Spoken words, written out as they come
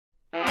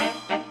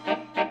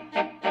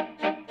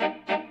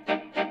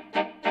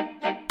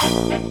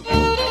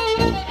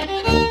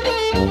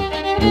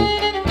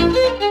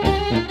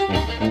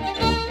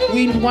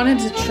wanted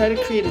to try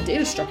to create a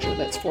data structure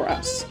that's for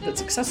us,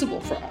 that's accessible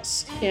for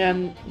us,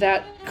 and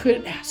that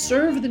could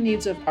serve the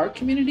needs of our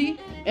community.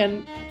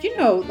 And,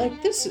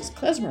 this is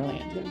Klezmer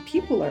land, and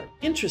people are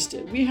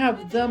interested. We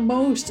have the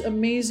most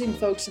amazing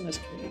folks in this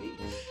community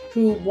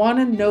who want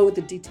to know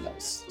the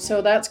details.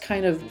 So that's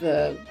kind of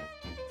the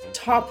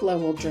top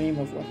level dream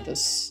of what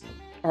this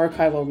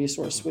archival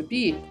resource would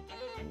be.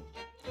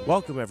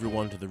 Welcome,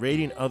 everyone, to the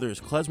Radiant Others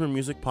Klezmer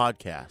Music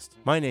Podcast.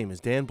 My name is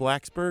Dan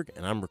Blacksburg,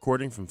 and I'm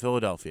recording from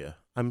Philadelphia.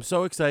 I'm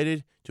so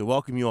excited to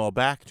welcome you all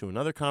back to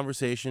another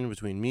conversation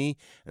between me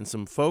and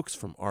some folks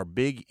from our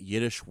big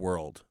Yiddish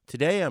world.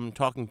 Today, I'm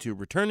talking to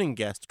returning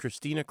guest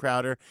Christina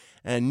Crowder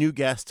and new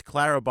guest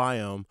Clara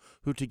Biome,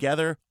 who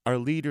together are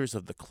leaders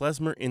of the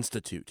Klezmer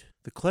Institute.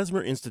 The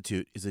Klezmer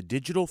Institute is a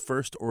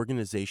digital-first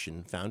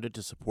organization founded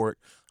to support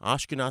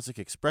Ashkenazic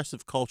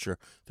expressive culture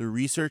through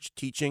research,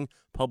 teaching,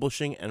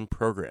 publishing, and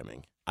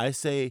programming. I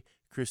say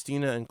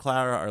Christina and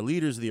Clara are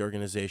leaders of the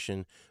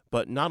organization,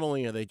 but not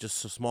only are they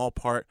just a small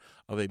part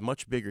of a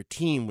much bigger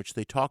team, which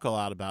they talk a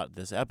lot about in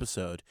this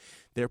episode,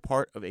 they're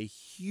part of a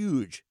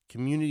huge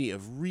community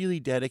of really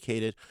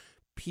dedicated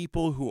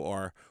people who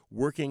are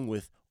working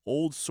with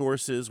old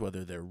sources,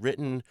 whether they're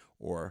written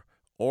or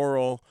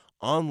oral,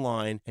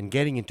 online, and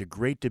getting into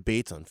great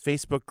debates on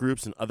Facebook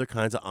groups and other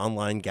kinds of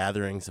online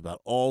gatherings about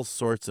all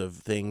sorts of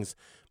things,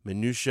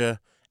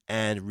 minutia,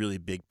 and really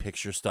big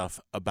picture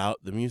stuff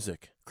about the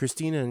music.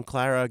 Christina and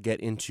Clara get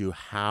into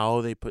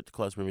how they put the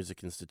Klezmer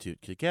Music Institute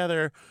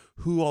together,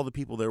 who all the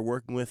people they're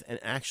working with, and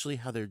actually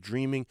how they're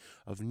dreaming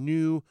of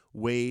new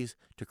ways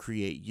to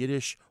create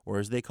Yiddish, or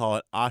as they call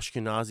it,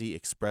 Ashkenazi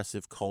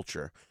expressive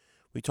culture.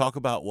 We talk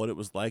about what it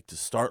was like to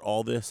start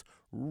all this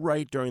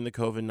right during the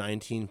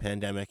COVID-19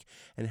 pandemic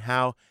and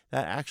how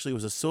that actually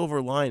was a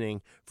silver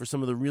lining for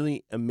some of the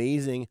really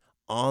amazing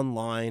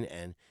online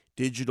and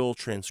digital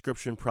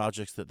transcription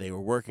projects that they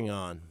were working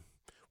on.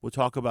 We'll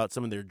talk about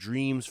some of their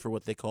dreams for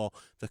what they call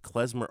the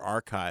Klezmer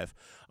Archive,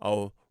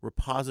 a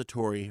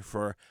repository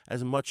for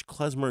as much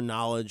Klezmer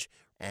knowledge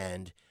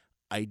and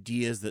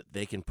ideas that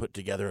they can put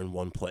together in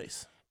one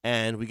place.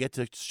 And we get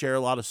to share a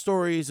lot of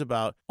stories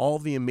about all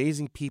the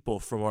amazing people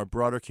from our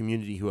broader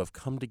community who have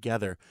come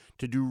together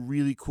to do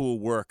really cool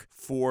work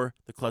for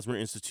the Klezmer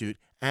Institute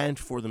and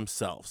for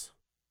themselves.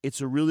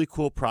 It's a really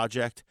cool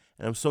project,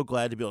 and I'm so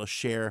glad to be able to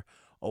share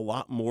a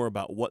lot more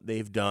about what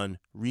they've done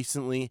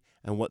recently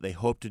and what they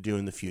hope to do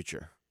in the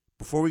future.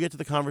 Before we get to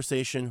the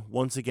conversation,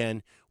 once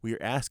again, we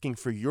are asking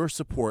for your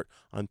support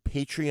on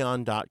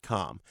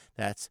patreon.com.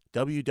 That's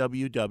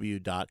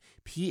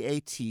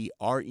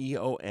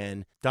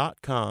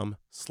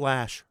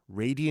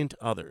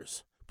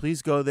www.patreon.com/radiantothers.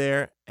 Please go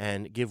there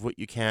and give what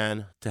you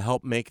can to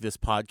help make this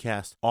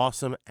podcast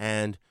awesome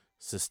and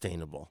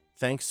sustainable.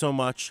 Thanks so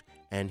much,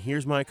 and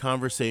here's my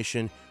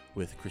conversation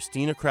with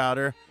Christina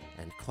Crowder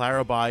and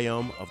Clara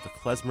Biome of the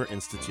Klezmer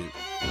Institute.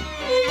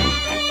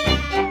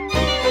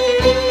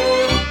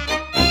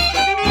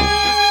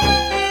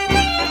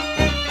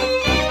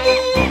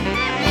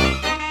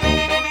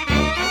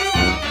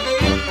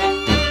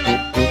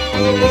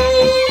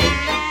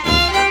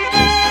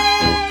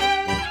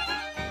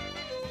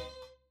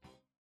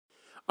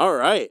 All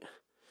right.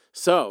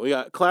 So we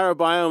got Clara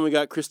Biome, we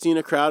got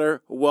Christina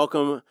Crowder.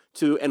 Welcome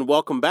to and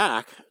welcome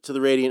back to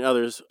the Radiant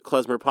Others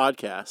Klezmer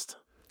podcast.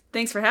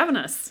 Thanks for having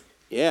us.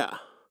 Yeah.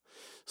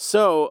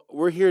 So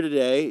we're here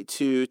today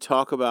to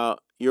talk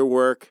about your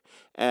work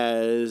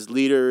as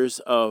leaders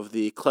of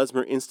the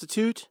Klezmer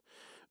Institute,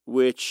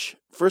 which,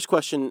 first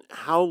question,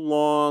 how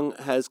long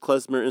has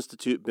Klezmer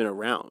Institute been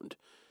around?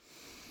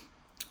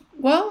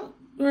 Well,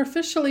 we're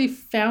officially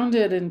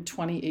founded in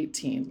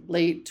 2018,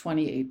 late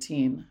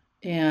 2018.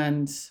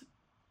 And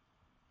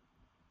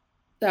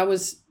that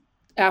was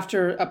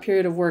after a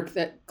period of work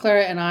that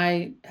Clara and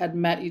I had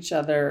met each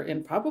other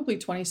in probably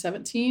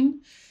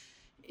 2017.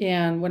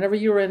 And whenever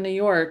you were in New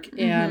York,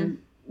 and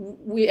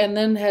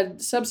then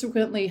had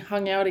subsequently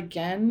hung out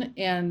again,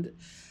 and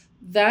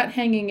that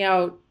hanging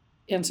out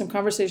and some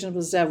conversations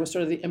with Zev was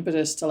sort of the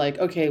impetus to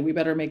okay, we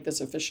better make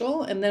this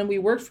official. And then we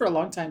worked for a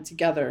long time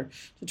together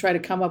to try to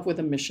come up with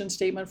a mission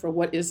statement for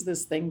what is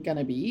this thing going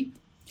to be.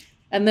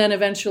 And then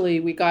eventually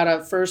we got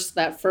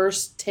that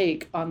first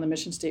take on the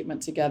mission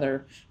statement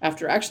together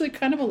after actually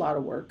kind of a lot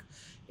of work.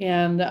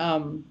 And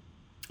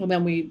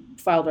then we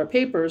filed our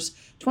papers.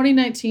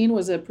 2019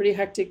 was a pretty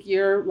hectic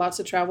year. Lots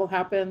of travel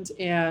happened.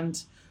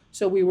 And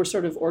so we were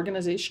sort of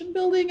organization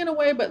building in a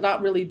way, but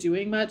not really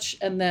doing much.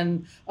 And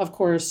then, of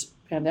course,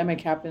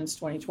 pandemic happens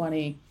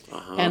 2020.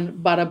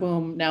 And bada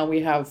boom, now we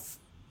have,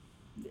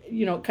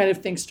 kind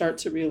of things start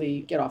to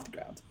really get off the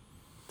ground.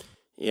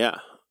 Yeah.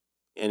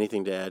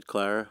 Anything to add,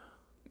 Clara?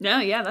 No,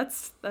 yeah,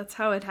 that's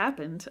how it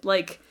happened.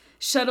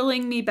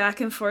 Shuttling me back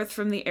and forth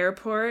from the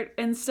airport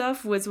and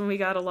stuff was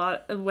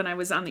when I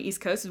was on the East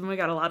Coast, when we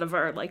got a lot of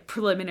our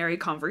preliminary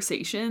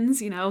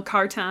conversations,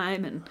 car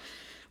time and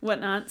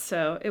whatnot.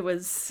 So it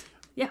was,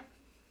 yeah.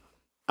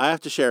 I have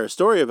to share a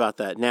story about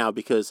that now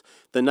because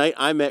the night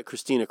I met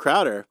Christina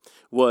Crowder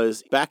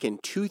was back in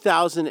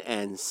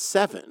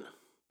 2007.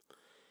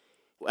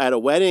 at a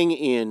wedding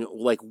in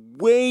like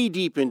way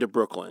deep into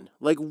Brooklyn.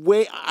 I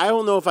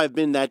don't know if I've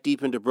been that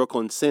deep into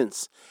Brooklyn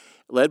since.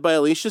 Led by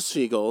Alicia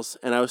Siegels,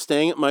 and I was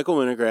staying at Michael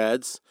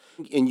Winograd's,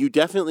 and you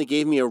definitely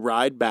gave me a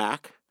ride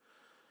back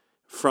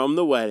from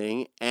the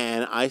wedding,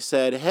 and I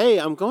said, hey,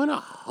 I'm going to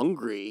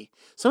Hungary.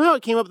 Somehow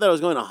it came up that I was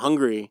going to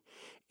Hungary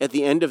at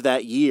the end of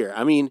that year.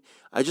 I mean,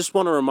 I just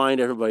want to remind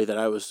everybody that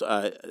I was,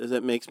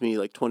 that makes me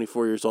like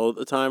 24 years old at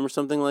the time or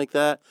something like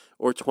that,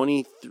 or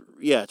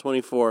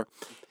 24.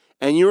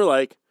 And you were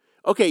like,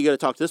 okay, you got to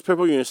talk to this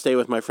people. You're going to stay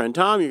with my friend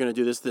Tom. You're going to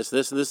do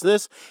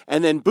this.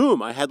 And then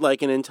boom, I had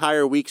like an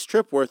entire week's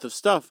trip worth of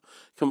stuff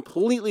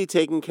completely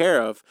taken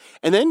care of.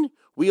 And then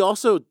we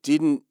also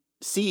didn't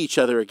see each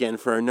other again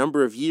for a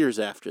number of years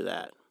after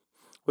that,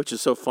 which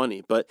is so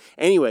funny. But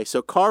anyway,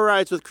 so car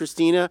rides with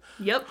Christina.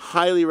 Yep.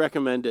 Highly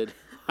recommended.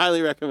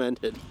 Highly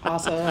recommended.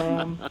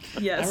 Awesome.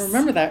 Yes. I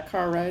remember that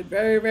car ride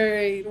very,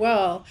 very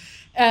well.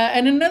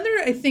 And another,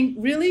 I think,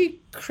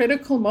 really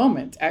critical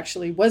moment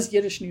actually was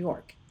Yiddish New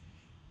York.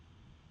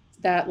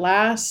 That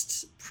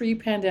last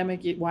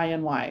pre-pandemic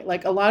YNY,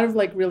 like a lot of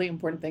like really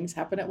important things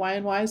happen at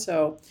YNY.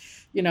 So,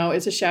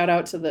 it's a shout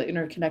out to the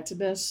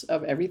interconnectedness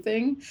of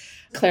everything.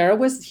 Clara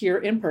was here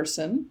in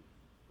person,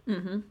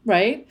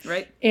 right?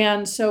 Right.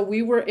 And so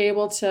we were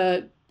able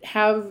to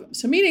have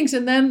some meetings.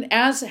 And then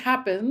as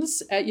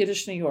happens at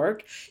Yiddish New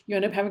York, you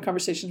end up having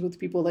conversations with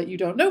people that you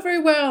don't know very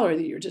well, or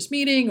that you're just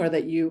meeting, or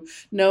that you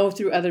know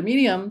through other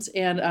mediums.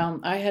 And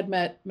I had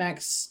met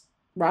Max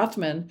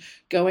Rothman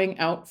going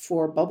out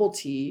for bubble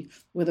tea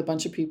with a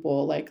bunch of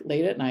people like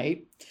late at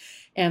night.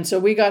 And so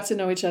we got to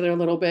know each other a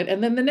little bit.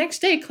 And then the next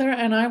day, Clara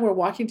and I were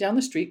walking down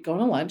the street, going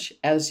to lunch,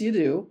 as you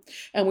do.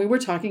 And we were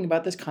talking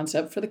about this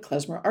concept for the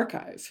Klezmer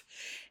Archive.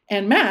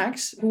 And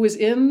Max, who was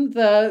in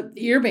the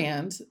ear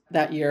band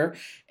that year,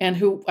 and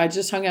who I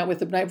just hung out with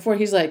the night before,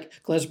 he's like,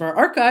 Klezmer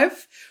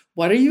Archive,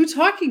 what are you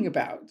talking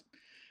about?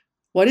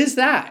 What is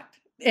that?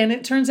 And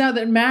it turns out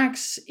that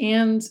Max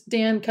and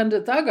Dan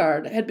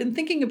Kunda-Thagard had been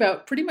thinking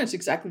about pretty much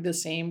exactly the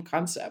same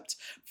concept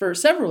for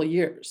several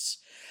years.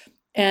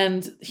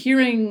 And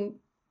hearing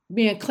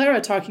me and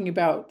Clara talking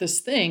about this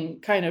thing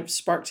kind of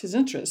sparked his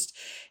interest.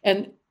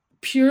 And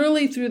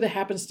purely through the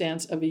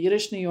happenstance of a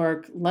Yiddish New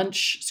York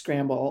lunch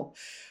scramble,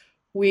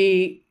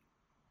 we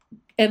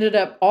ended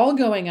up all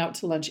going out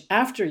to lunch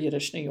after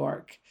Yiddish New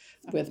York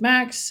with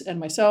Max and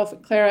myself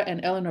and Clara and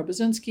Eleanor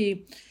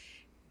Bazinski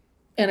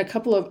and a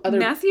couple of other...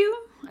 Matthew,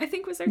 I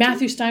think, was there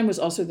Matthew too. Stein was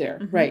also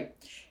there, right.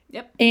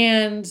 Yep.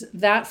 And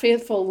that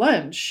faithful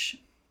lunch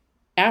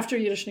after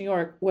Yiddish New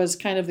York was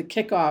kind of the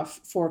kickoff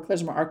for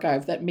Klezmer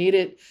Archive that made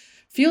it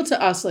feel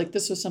to us like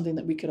this was something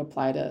that we could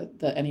apply to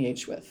the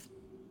NEH with.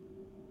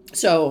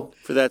 So...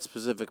 For that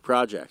specific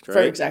project, right?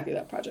 For exactly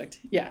that project,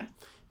 yeah.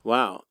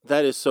 Wow,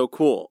 that is so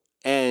cool.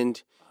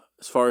 And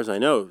as far as I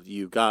know,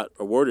 you got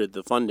awarded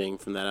the funding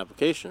from that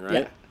application,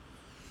 right? Yeah.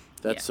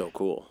 That's so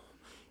cool.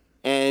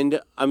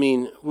 And I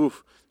mean,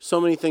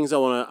 so many things I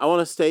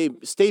want to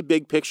stay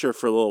big picture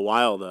for a little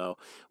while though,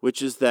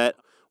 which is that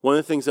one of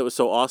the things that was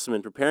so awesome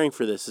in preparing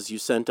for this is you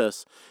sent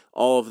us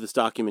all of this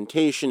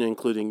documentation,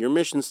 including your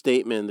mission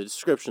statement, the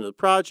description of the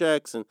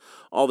projects, and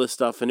all this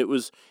stuff. And it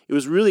was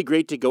really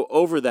great to go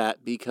over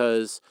that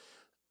because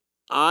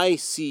I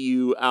see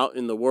you out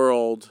in the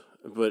world,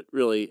 but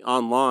really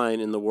online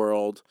in the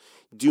world,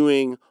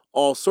 doing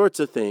all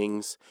sorts of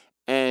things.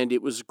 And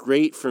it was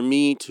great for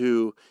me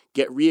to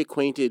get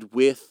reacquainted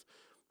with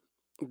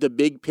the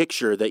big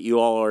picture that you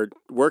all are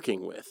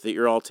working with, that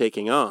you're all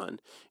taking on,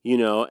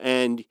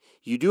 and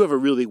you do have a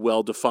really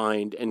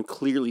well-defined and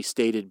clearly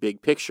stated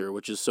big picture,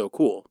 which is so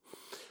cool.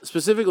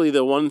 Specifically,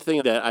 the one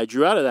thing that I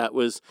drew out of that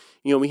was,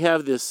 we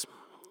have this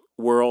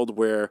world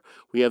where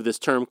we have this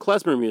term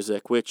klezmer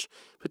music, which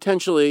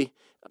potentially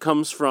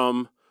comes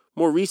from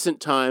more recent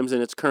times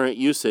in its current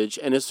usage,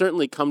 and has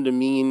certainly come to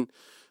mean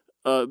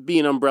be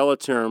an umbrella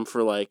term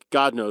for like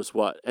God knows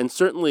what, and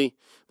certainly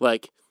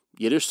like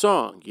Yiddish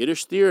song,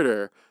 Yiddish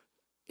theater,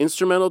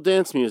 instrumental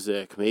dance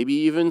music, maybe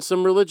even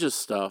some religious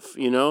stuff,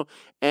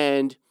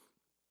 and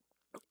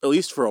at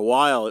least for a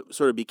while it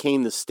sort of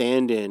became the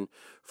stand-in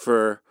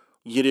for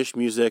Yiddish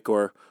music,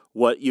 or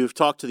what you've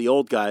talked to the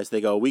old guys,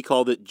 they go, we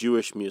called it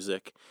Jewish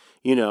music,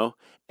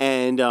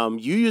 and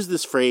you use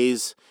this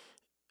phrase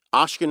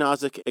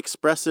Ashkenazic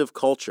expressive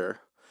culture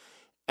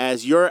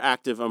as your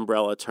active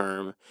umbrella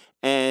term.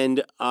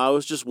 And I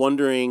was just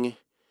wondering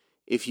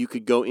if you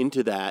could go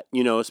into that,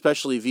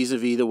 especially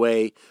vis-a-vis the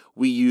way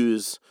we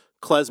use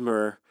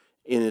klezmer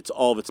in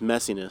all of its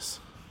messiness.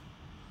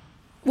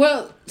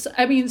 Well,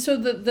 I mean, so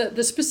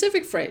the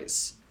specific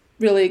phrase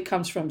really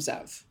comes from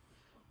Zev.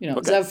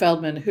 Okay. Zev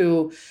Feldman,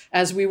 who,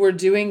 as we were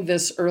doing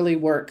this early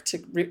work to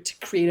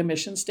create a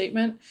mission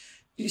statement,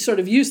 you sort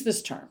of used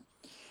this term.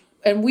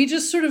 And we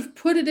just sort of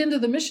put it into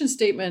the mission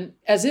statement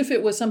as if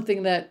it was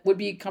something that would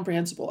be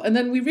comprehensible. And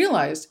then we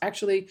realized,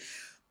 actually,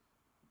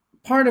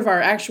 part of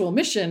our actual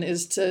mission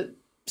is to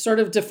sort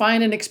of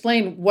define and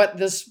explain what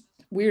this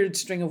weird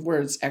string of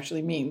words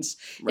actually means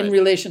in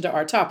relation to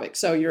our topic.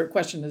 So your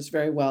question is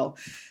very well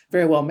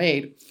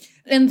made.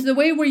 And the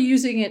way we're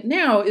using it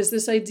now is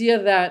this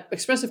idea that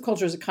expressive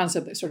culture is a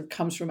concept that sort of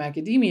comes from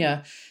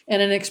academia.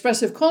 And an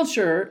expressive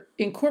culture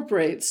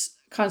incorporates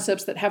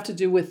concepts that have to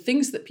do with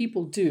things that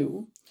people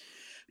do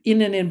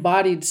in an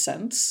embodied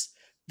sense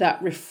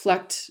that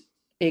reflect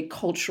a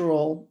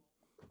cultural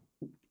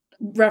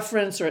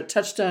reference or a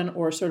touchstone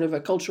or sort of a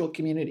cultural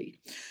community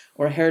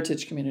or a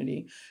heritage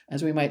community,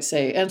 as we might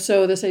say. And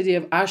so this idea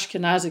of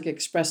Ashkenazic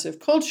expressive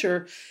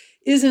culture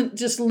isn't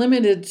just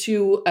limited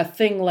to a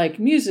thing like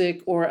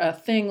music or a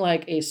thing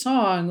like a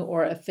song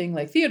or a thing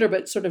like theater,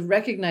 but sort of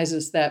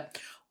recognizes that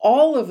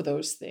all of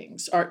those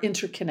things are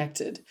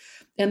interconnected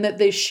and that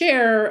they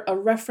share a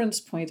reference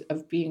point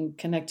of being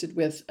connected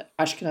with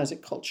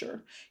Ashkenazic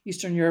culture,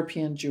 Eastern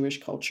European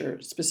Jewish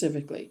culture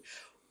specifically,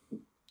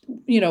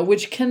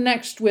 which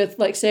connects with,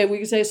 like, say, we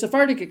could say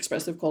Sephardic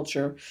expressive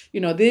culture,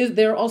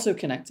 they're also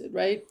connected,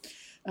 right,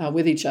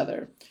 with each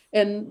other.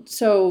 And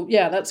so,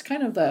 yeah, that's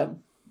kind of the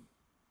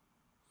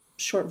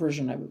short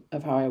version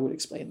of how I would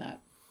explain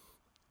that.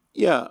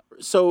 Yeah.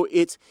 So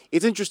it's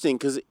interesting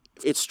because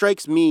it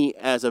strikes me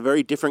as a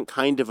very different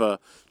kind of a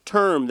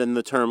term than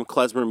the term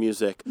klezmer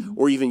music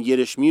or even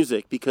Yiddish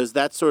music, because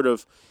that's sort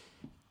of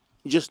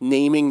just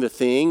naming the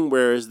thing,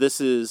 whereas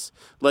this is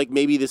like,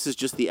 maybe this is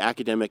just the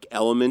academic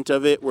element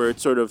of it, where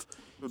it's sort of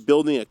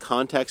building a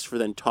context for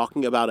then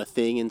talking about a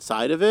thing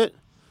inside of it.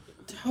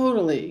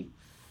 Totally.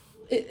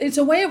 It's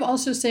a way of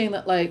also saying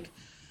that, like,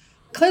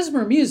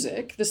 klezmer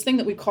music, this thing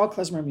that we call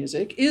klezmer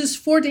music, is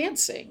for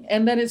dancing,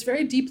 and that it's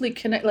very deeply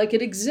connected. Like,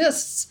 it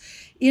exists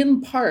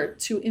in part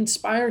to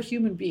inspire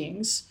human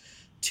beings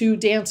to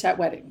dance at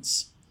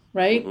weddings,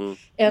 right? Mm-hmm.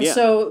 And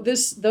so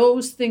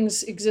those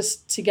things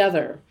exist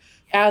together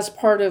as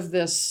part of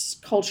this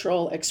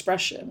cultural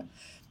expression,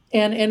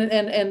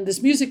 and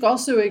this music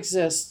also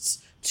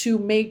exists to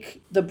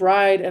make the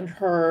bride and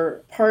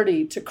her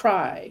party to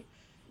cry,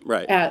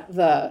 right, at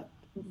the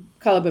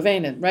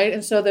Kalabavenen, right?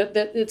 And so that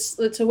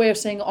it's a way of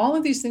saying all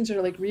of these things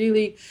are like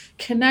really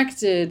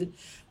connected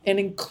and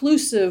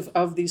inclusive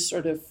of these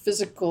sort of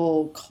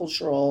physical,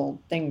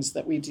 cultural things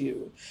that we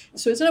do.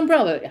 So it's an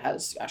umbrella. It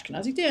has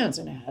Ashkenazi dance,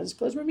 and it has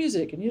klezmer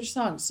music, and Yiddish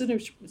songs,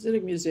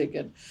 Hasidic music,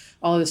 and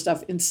all of this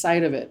stuff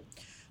inside of it.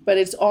 But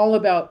it's all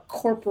about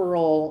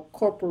corporeal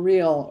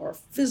or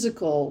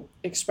physical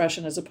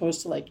expression as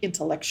opposed to like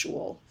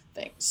intellectual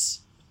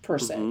things per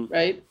se,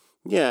 right?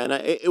 Yeah, and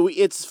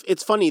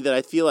it's funny that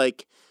I feel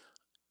like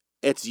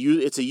it's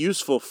a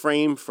useful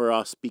frame for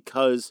us,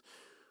 because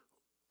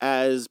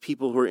as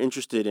people who are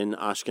interested in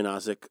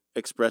Ashkenazic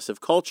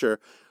expressive culture,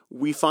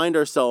 we find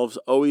ourselves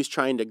always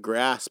trying to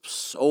grasp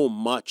so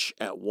much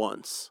at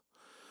once.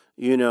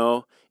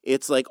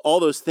 It's like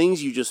all those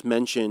things you just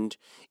mentioned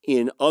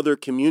in other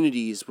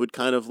communities would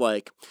kind of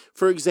like,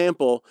 for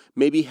example,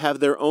 maybe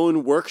have their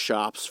own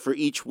workshops for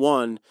each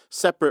one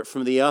separate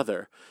from the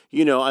other.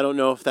 I don't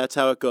know if that's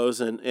how it goes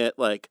at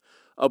like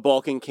a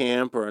Balkan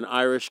camp or an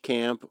Irish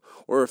camp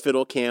or a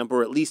fiddle camp,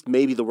 or at least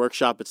maybe the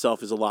workshop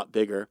itself is a lot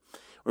bigger,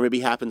 or maybe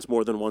happens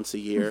more than once a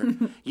year,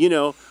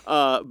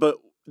 but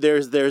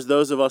there's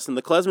those of us in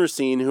the klezmer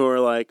scene who are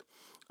like,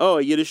 oh,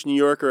 a Yiddish New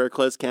York or a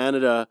Klez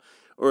Canada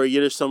or a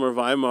Yiddish Summer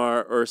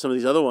Weimar or some of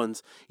these other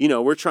ones.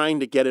 We're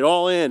trying to get it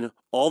all in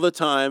all the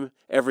time,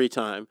 every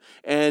time.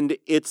 And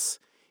it's,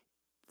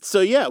 so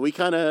yeah, we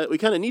kind of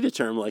need a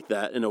term like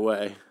that in a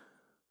way.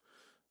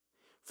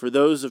 For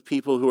those of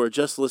people who are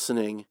just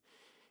listening,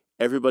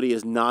 everybody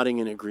is nodding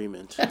in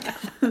agreement.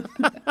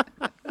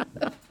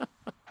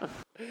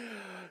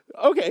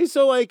 Okay,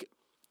 so like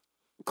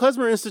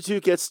Klezmer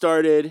Institute gets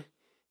started.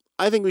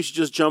 I think we should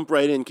just jump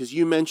right in, because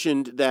you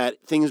mentioned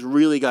that things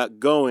really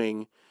got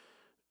going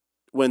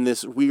when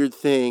this weird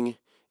thing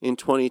in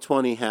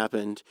 2020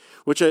 happened,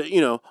 which,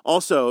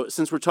 also,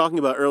 since we're talking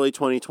about early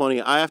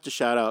 2020, I have to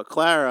shout out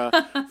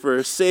Clara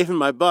for saving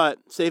my butt,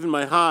 saving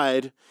my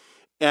hide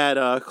at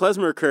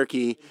Klezmer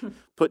Kirky,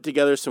 put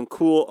together some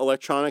cool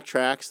electronic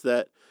tracks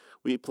that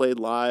we played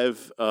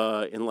live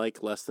in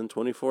like less than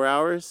 24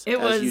 hours,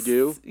 as you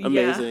do.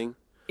 Amazing. Yeah.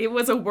 It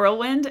was a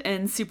whirlwind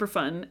and super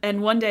fun.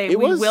 And one day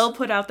we will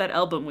put out that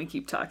album we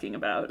keep talking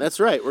about. That's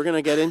right. We're going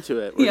to get into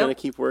it. We're going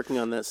to keep working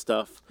on that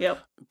stuff. Yep.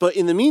 But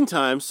in the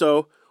meantime,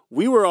 so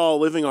we were all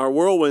living our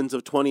whirlwinds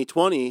of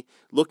 2020,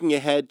 looking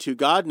ahead to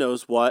God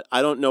knows what.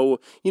 I don't know.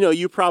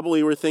 You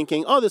probably were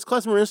thinking, oh, this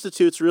Klezmer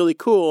Institute's really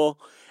cool,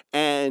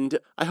 and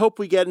I hope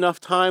we get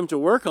enough time to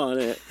work on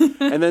it.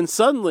 And then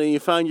suddenly you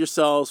find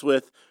yourselves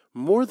with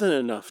more than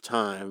enough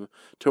time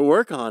to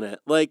work on it.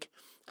 Like,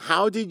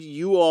 how did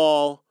you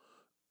all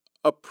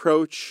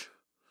approach,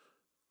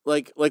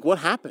 like what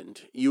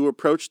happened? You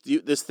approached,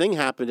 this thing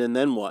happened, and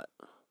then what?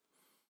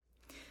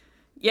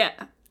 Yeah.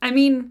 I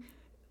mean,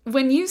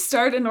 when you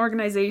start an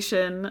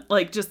organization,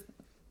 like just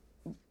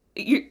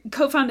you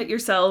co-found it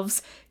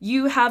yourselves,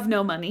 you have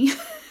no money.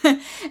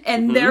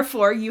 And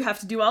therefore you have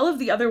to do all of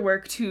the other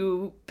work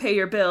to pay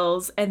your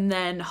bills and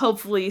then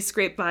hopefully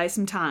scrape by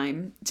some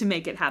time to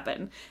make it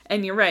happen.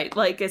 And you're right.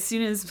 Like, as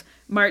soon as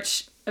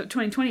March of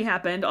 2020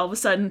 happened, all of a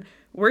sudden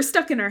we're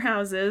stuck in our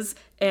houses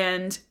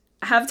and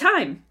have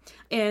time.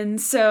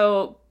 And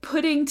so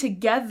putting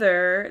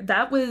together,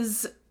 that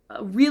was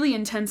a really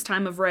intense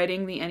time of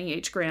writing the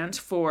NEH grant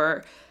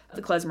for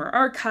the Klezmer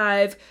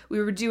Archive.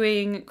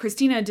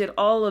 Christina did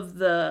all of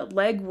the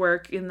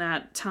legwork in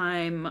that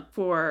time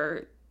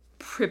for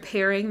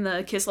preparing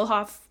the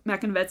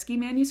Kisselhoff-Makonovetsky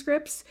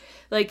manuscripts.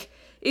 Like,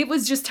 it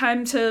was just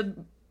time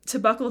to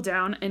buckle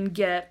down and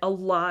get a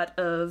lot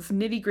of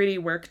nitty-gritty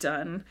work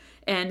done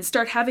and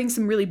start having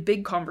some really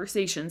big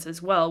conversations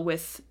as well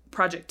with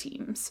project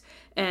teams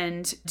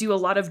and do a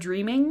lot of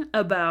dreaming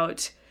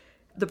about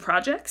the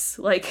projects.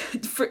 Like,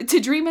 to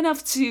dream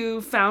enough to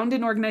found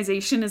an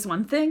organization is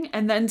one thing,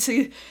 and then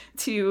to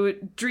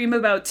dream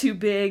about 2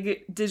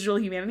 big digital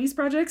humanities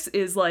projects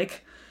is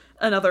like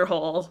another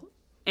whole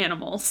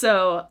animal.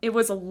 So it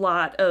was a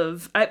lot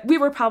of, we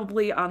were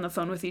probably on the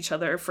phone with each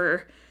other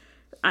for,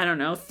 I don't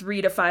know,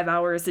 3 to 5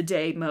 hours a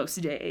day most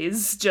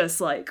days,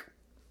 just like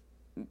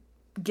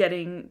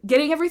getting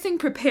everything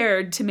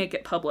prepared to make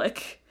it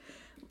public.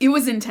 It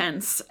was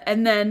intense.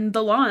 And then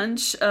the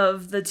launch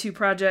of the 2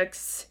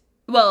 projects,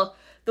 well,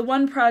 the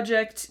one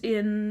project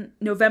in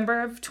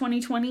November of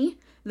 2020,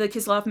 the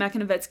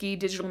Kisselhoff-Makonovetsky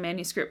Digital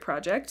Manuscript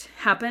Project,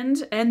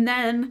 happened. And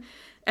then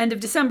end of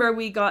December,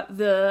 we got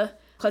the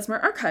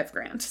Klezmer Archive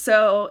grant.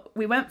 So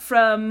we went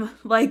from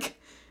like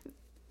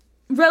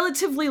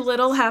relatively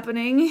little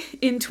happening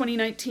in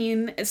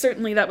 2019,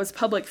 certainly that was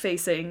public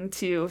facing,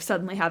 to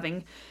suddenly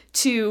having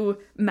 2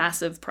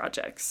 massive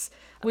projects,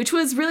 which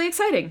was really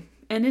exciting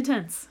and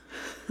intense.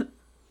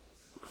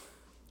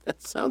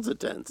 That sounds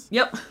intense.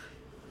 Yep.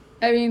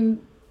 I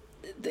mean,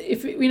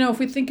 if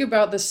we think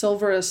about the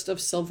silverest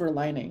of silver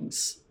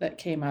linings that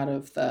came out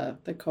of the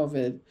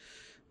COVID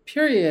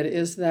period,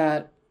 is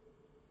that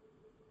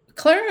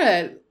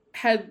Clara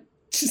had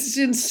just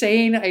an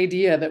insane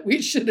idea that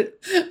we should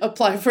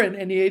apply for an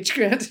NEH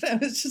grant. And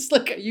I was just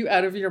like, are you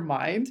out of your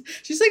mind?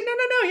 She's like,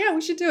 no, yeah,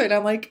 we should do it. And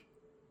I'm like,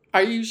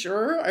 are you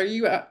sure? Are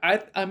you,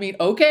 I mean,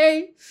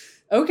 okay,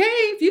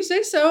 if you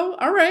say so.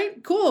 All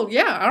right, cool.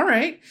 Yeah, all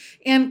right.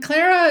 And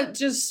Clara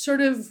just sort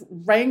of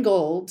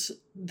wrangled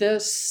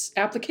this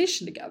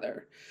application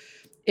together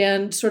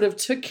and sort of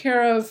took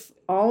care of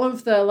all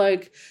of the,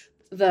 like,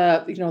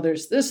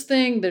 there's this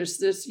thing, there's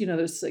this,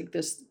 there's like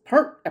this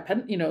part,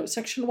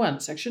 section 1,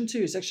 section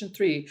 2, section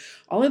 3,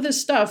 all of this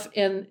stuff.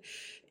 And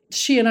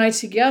she and I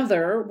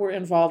together were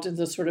involved in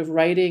the sort of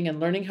writing and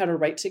learning how to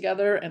write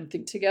together and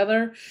think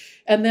together.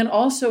 And then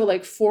also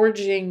like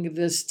forging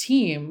this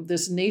team,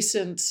 this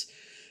nascent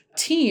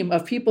team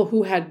of people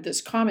who had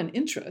this common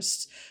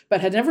interest,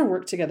 but had never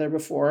worked together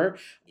before,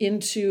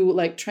 into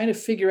like trying to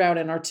figure out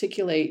and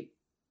articulate,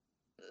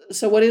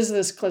 so what is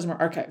this Klezmer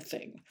Archive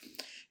thing?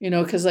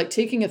 Because like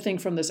taking a thing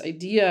from this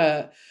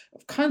idea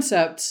of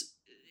concept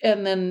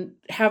and then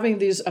having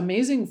these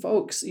amazing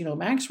folks,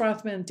 Max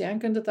Rothman, Dan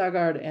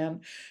Gundethagard,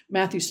 and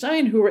Matthew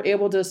Stein, who were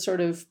able to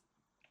sort of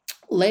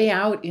lay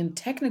out in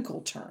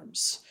technical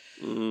terms,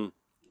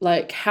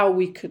 like how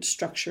we could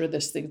structure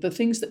this thing, the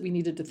things that we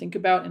needed to think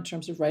about in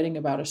terms of writing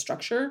about a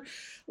structure.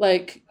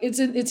 Like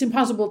it's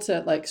impossible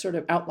to like sort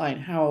of outline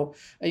how,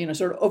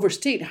 sort of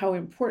overstate how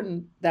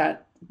important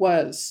that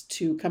was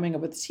to coming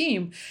up with a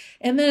team.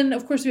 And then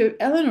of course we have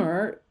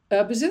Eleanor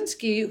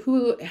Basinski,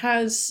 who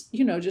has,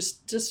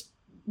 just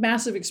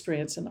massive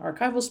experience in the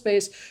archival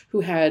space,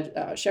 who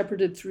had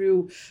shepherded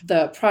through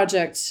the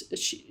project.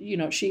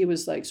 She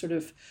was like sort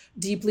of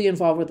deeply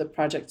involved with the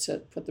project to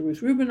put the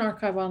Ruth Rubin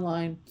archive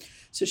online.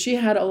 So she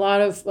had a lot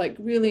of like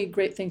really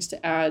great things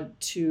to add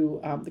to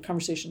the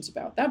conversations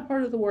about that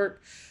part of the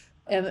work.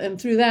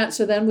 And through that,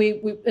 so then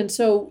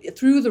so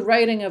through the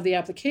writing of the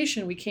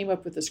application, we came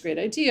up with this great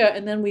idea.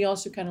 And then we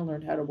also kind of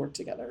learned how to work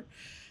together.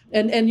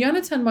 And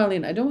Yonatan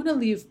Malin, I don't want to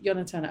leave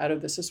Yonatan out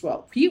of this as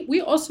well.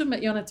 We also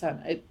met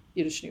Yonatan at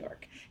Yiddish New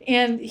York.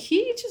 And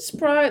he just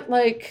brought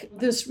like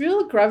this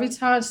real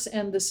gravitas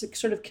and this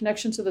sort of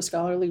connection to the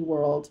scholarly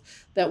world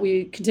that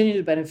we continue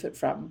to benefit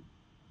from,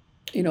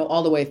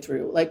 all the way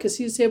through. Like, because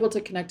he's able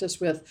to connect us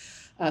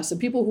with some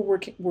people who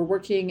were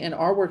working and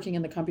are working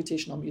in the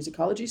computational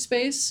musicology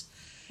space,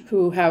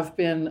 who have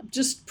been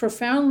just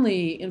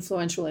profoundly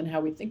influential in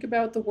how we think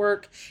about the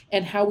work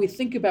and how we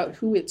think about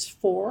who it's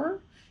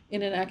for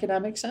in an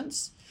academic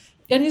sense.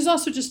 And he's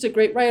also just a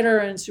great writer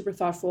and super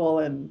thoughtful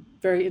and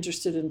very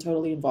interested and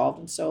totally involved.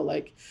 And so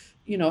like,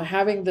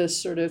 having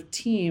this sort of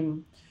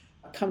team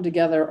come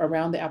together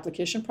around the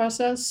application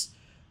process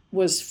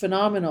was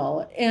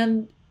phenomenal.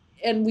 And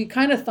we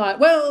kind of thought,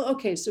 well,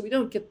 okay, so we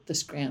don't get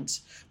this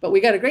grant, but we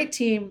got a great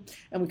team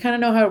and we kind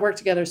of know how to work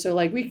together. So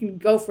like we can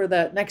go for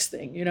the next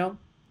thing,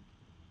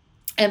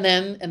 And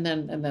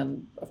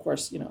then, of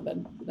course,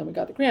 then we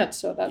got the grant.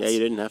 So that's, you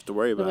didn't have to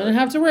worry about it. We didn't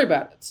have to worry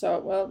about it. So,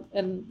 well,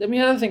 and then we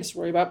had other things to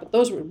worry about, but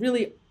those were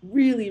really,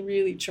 really,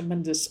 really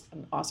tremendous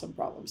and awesome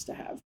problems to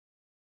have.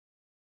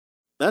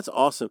 That's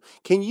awesome.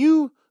 Can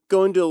you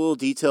go into a little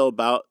detail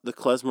about the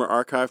Klezmer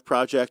Archive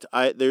project?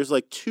 There's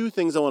like 2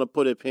 things I want to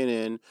put a pin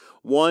in.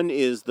 One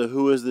is the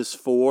who is this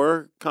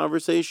for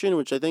conversation,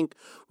 which I think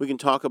we can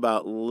talk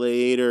about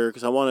later,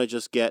 because I want to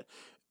just get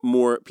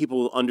more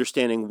people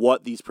understanding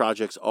what these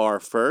projects are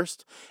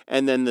first.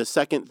 And then the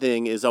second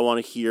thing is I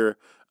want to hear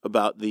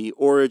about the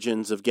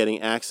origins of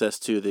getting access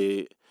to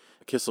the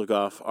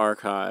Kisselgoff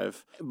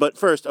archive. But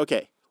first,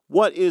 okay,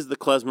 what is the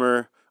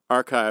Klezmer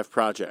Archive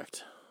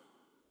Project?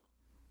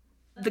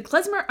 The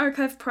Klezmer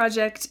Archive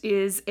Project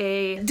is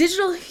a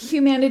digital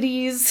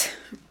humanities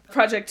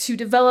project to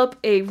develop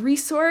a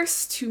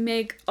resource to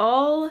make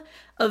all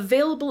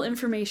available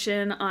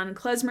information on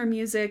klezmer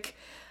music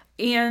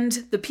and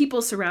the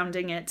people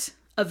surrounding it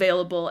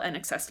available and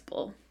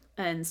accessible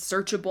and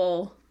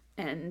searchable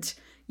and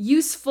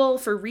useful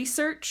for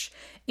research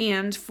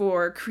and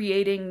for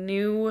creating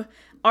new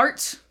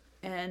art,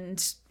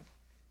 and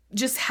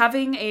just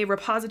having a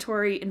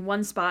repository in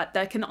one spot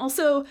that can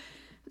also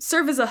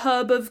serve as a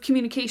hub of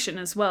communication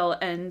as well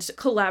and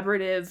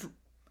collaborative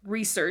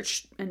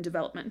research and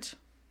development.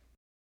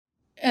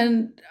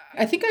 And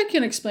I think I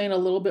can explain a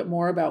little bit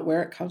more about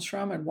where it comes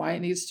from and why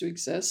it needs to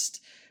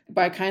exist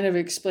by kind of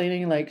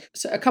explaining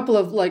a couple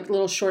of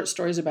little short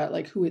stories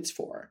about who it's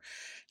for.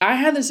 I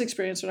had this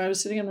experience when I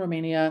was sitting in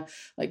Romania,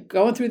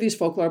 going through these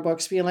folklore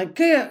books, being like,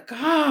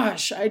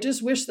 gosh, I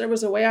just wish there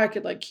was a way I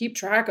could keep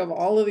track of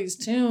all of these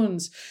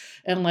tunes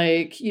and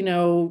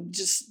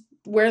just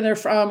where they're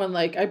from. And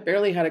I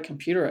barely had a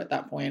computer at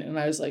that point. And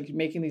I was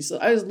making these,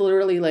 I was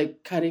literally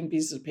cutting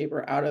pieces of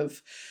paper out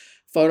of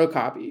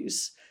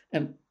photocopies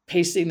and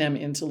pasting them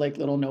into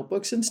little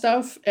notebooks and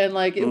stuff. And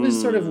it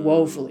was sort of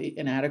woefully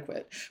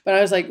inadequate. But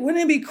I was wouldn't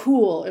it be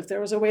cool if there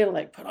was a way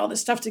to put all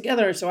this stuff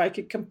together so I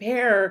could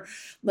compare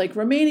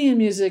Romanian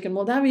music and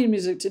Moldavian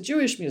music to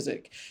Jewish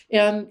music?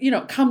 And,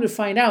 come to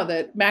find out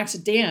that Max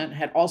Dan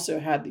had also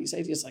had these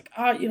ideas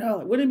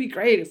wouldn't it be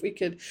great if we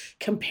could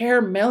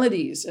compare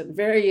melodies and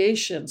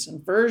variations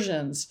and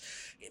versions?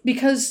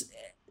 Because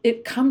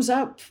it comes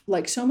up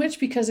so much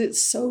because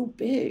it's so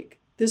big.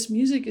 This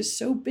music is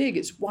so big,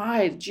 it's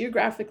wide,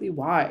 geographically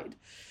wide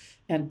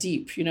and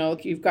deep.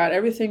 You've got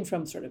everything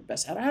from sort of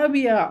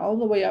Bessarabia all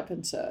the way up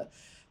into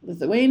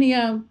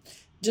Lithuania,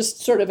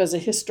 just sort of as a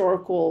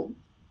historical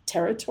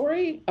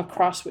territory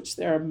across which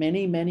there are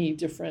many, many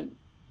different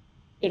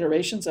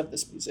iterations of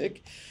this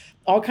music,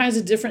 all kinds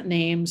of different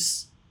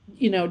names,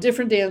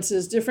 different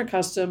dances, different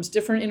customs,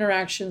 different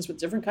interactions with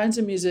different kinds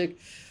of music.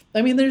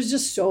 I mean, there's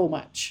just so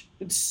much.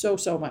 It's so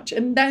much.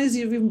 And that is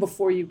even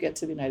before you get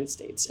to the United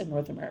States and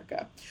North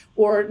America,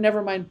 or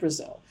never mind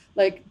Brazil.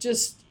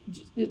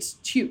 It's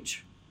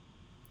huge.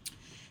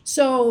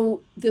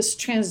 So this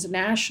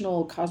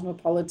transnational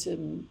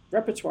cosmopolitan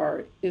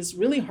repertoire is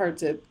really hard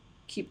to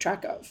keep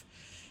track of.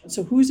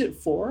 So who's it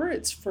for?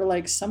 It's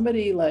for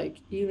somebody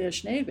like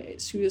Elias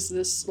Neves, who is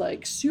this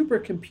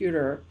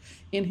supercomputer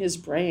in his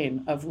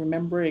brain of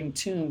remembering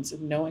tunes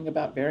and knowing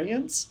about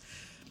variants.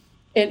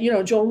 And,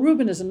 Joel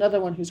Rubin is another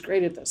one who's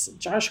great at this. And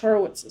Josh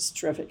Horowitz is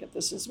terrific at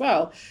this as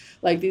well.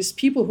 These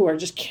people who are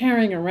just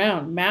carrying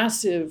around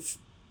massive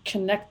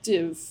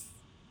connective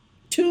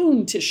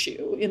tune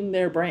tissue in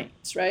their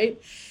brains,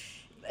 right?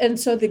 And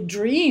so the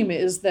dream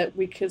is that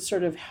we could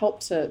sort of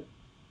help to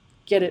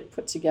get it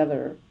put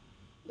together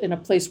in a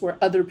place where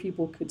other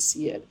people could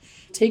see it.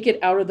 Take it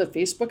out of the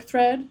Facebook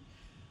thread,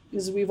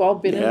 because we've all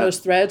been in those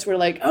threads where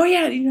oh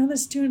yeah,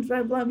 this tune,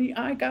 blah, blah, blah.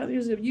 I got,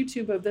 there's a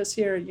YouTube of this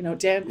here,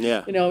 Dan,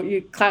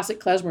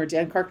 classic Klezmer,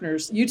 Dan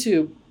Karkner's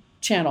YouTube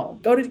channel.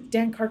 Go to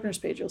Dan Karkner's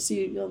page. You'll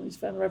see these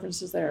fun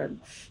references there.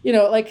 And,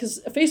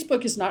 because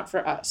Facebook is not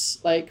for us.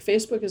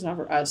 Facebook is not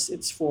for us.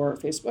 It's for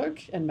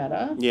Facebook and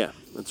Meta. Yeah,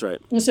 that's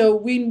right. And so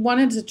we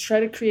wanted to try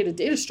to create a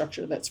data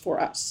structure that's for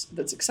us,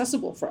 that's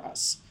accessible for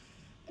us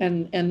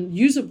and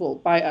usable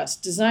by us,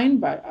 designed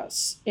by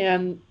us.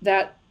 And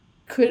that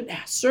could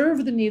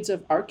serve the needs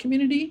of our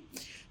community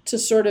to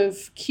sort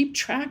of keep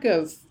track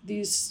of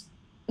these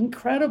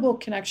incredible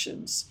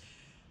connections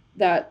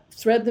that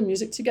thread the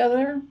music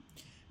together.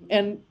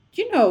 And,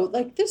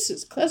 this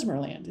is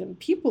Klezmerland and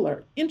people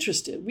are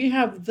interested. We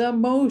have the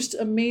most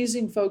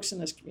amazing folks in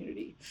this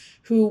community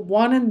who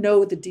want to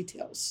know the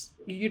details.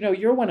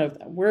 You're one of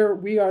them.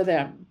 We are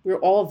them. We're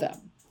all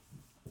them.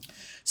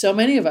 So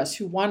many of us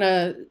who want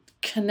to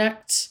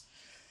connect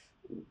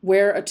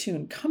where a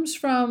tune comes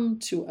from,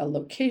 to a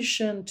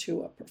location,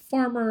 to a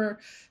performer,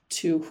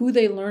 to who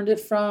they learned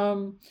it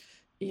from,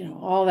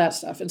 all that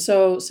stuff. And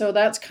so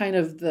that's kind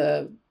of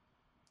the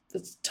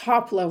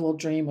top level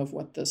dream of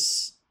what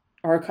this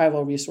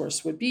archival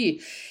resource would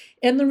be.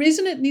 And the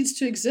reason it needs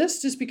to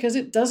exist is because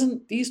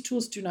these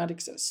tools do not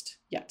exist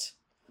yet.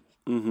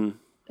 Mm-hmm.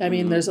 I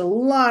mean, there's a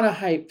lot of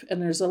hype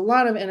and there's a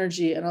lot of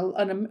energy and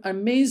an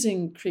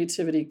amazing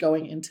creativity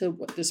going into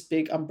this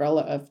big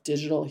umbrella of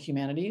digital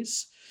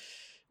humanities.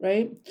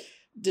 Right?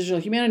 Digital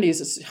humanities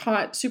is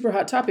super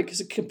hot topic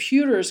because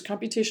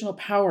computational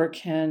power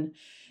can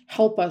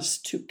help us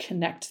to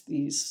connect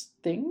these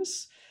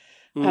things.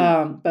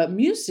 But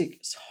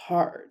music is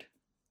hard.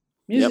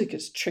 Music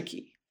is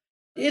tricky.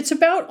 It's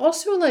about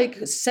also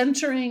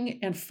centering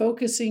and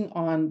focusing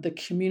on the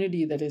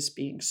community that is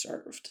being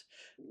served.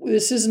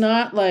 This is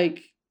not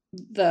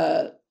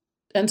the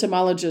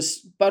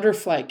entomologist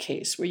butterfly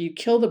case where you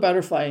kill the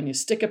butterfly and you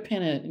stick a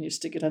pin in it and you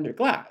stick it under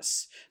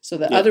glass so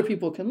that other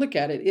people can look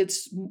at it.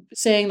 It's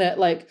saying that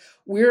like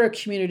we're a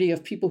community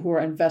of people who are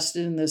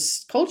invested in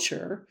this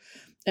culture,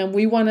 and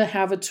we want to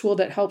have a tool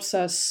that helps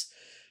us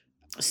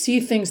see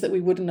things that we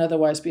wouldn't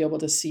otherwise be able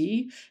to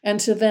see, and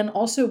to then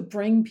also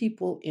bring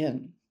people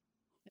in.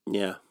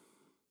 Yeah.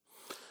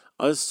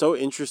 It's so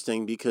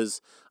interesting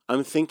because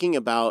I'm thinking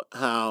about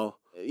how,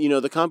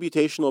 the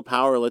computational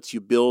power lets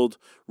you build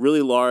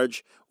really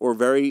large or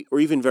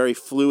even very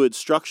fluid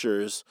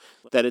structures,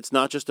 that it's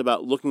not just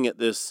about looking at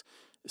this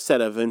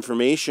set of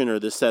information or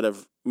this set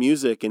of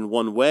music in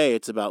one way.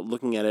 It's about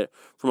looking at it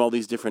from all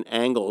these different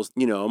angles,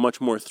 a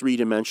much more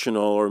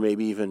three-dimensional or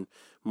maybe even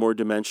more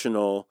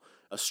dimensional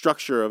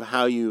structure of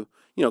how you,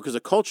 because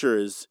a culture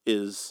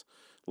is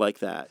like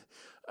that.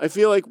 I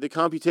feel like the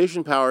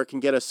computation power can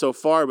get us so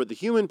far, but the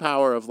human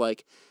power of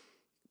like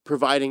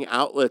providing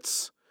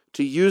outlets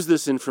to use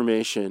this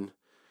information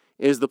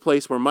is the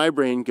place where my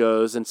brain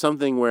goes, and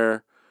something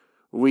where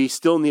we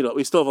still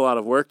have a lot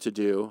of work to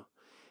do,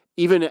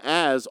 even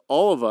as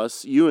all of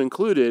us, you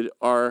included,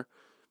 are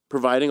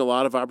providing a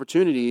lot of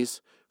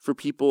opportunities for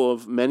people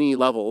of many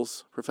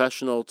levels,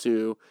 professional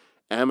to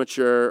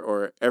amateur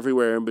or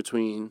everywhere in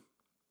between,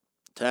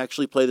 to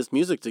actually play this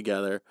music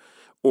together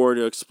or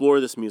to explore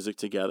this music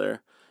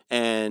together.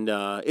 And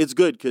it's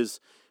good because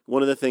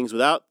one of the things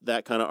without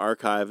that kind of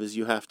archive is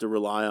you have to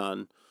rely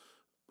on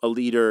a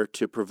leader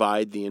to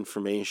provide the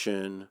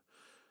information.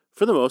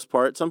 For the most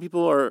part, some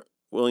people are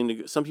willing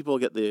to. Some people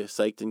get the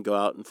psyched and go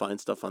out and find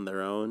stuff on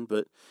their own.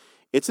 But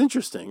it's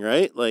interesting,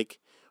 right? Like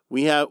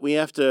we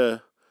have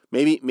to.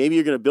 Maybe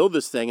you're going to build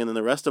this thing, and then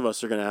the rest of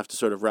us are going to have to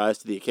sort of rise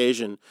to the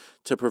occasion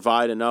to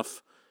provide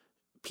enough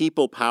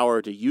people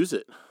power to use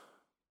it.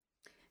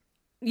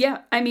 Yeah,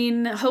 I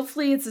mean,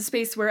 hopefully it's a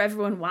space where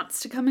everyone wants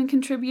to come and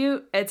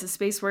contribute. It's a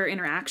space where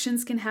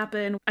interactions can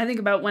happen. I think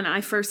about when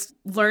I first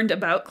learned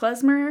about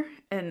Klezmer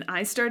and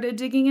I started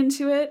digging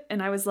into it,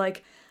 and I was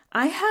like,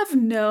 I have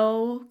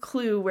no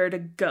clue where to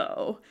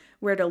go,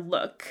 where to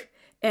look.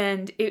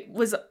 And it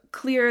was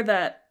clear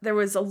that there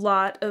was a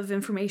lot of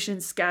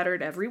information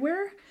scattered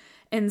everywhere.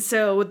 And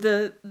so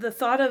the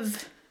thought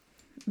of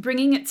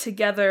bringing it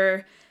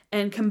together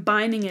and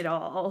combining it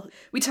all.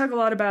 We talk a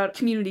lot about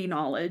community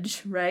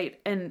knowledge, right?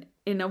 And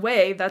in a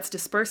way, that's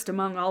dispersed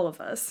among all of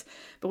us.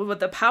 But with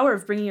the power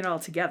of bringing it all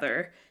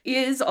together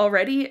is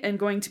already and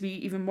going to be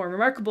even more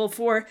remarkable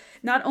for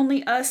not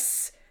only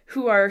us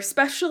who are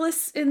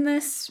specialists in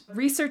this,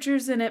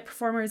 researchers in it,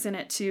 performers in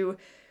it, to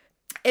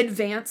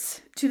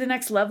advance to the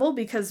next level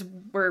because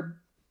we're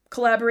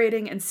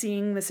collaborating and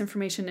seeing this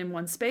information in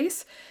one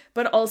space,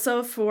 but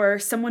also for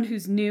someone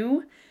who's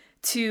new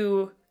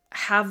to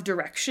have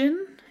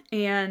direction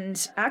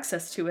and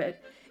access to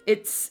it.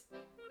 It's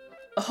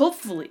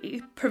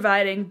hopefully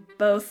providing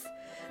both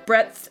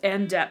breadth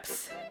and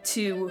depth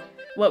to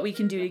what we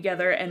can do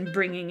together and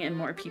bringing in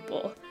more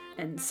people.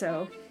 And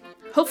so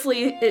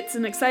hopefully it's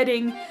an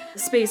exciting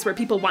space where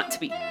people want to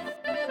be.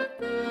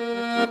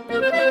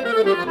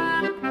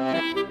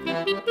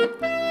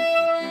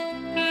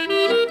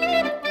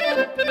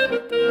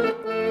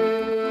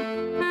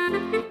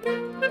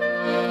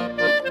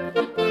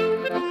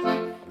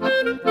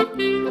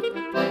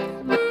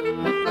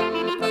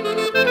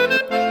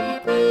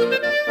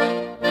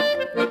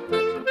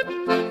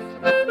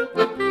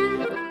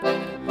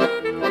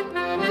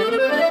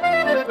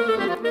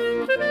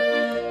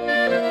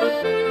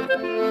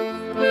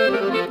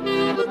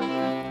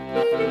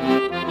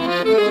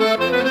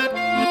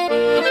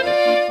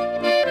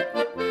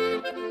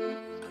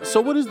 So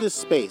what is this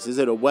space? Is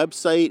it a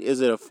website? Is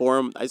it a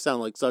forum? I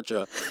sound like such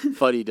a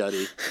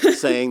fuddy-duddy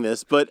saying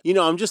this, but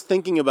I'm just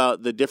thinking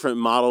about the different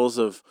models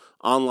of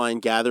online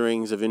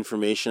gatherings of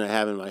information I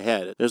have in my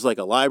head. There's like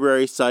a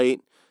library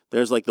site.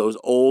 There's like those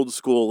old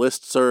school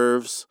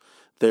listservs.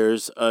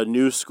 There's a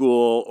new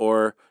school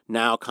or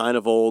now kind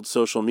of old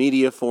social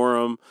media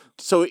forum.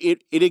 So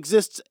it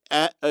exists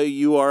at a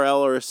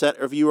URL or a set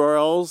of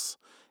URLs.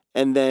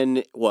 And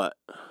then what?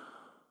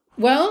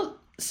 Well,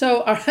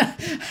 so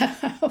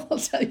I'll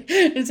tell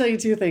you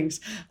two things.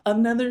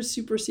 Another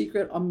super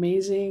secret,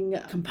 amazing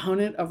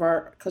component of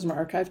our Klezmer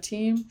Archive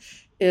team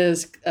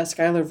is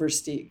Skylar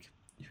Versteeg,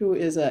 who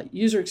is a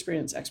user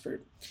experience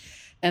expert.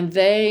 And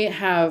they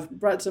have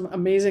brought some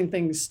amazing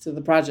things to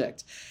the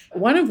project.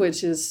 One of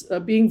which is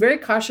being very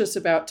cautious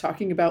about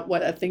talking about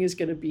what a thing is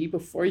going to be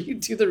before you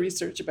do the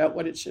research about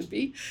what it should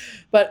be.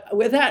 But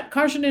with that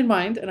caution in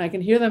mind, and I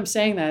can hear them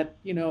saying that,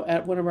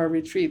 at one of our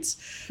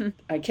retreats,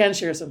 I can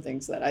share some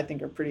things that I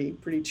think are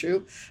pretty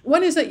true.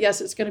 One is that,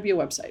 yes, it's going to be a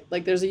website.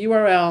 Like there's a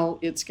URL.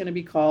 It's going to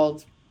be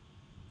called,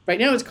 right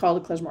now it's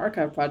called the Klezmer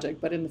Archive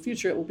Project, but in the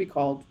future it will be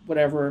called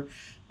whatever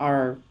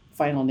our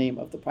final name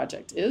of the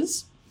project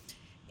is.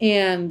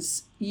 And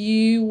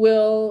you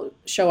will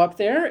show up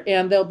there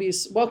and there'll be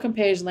a welcome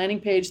page,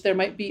 landing page. There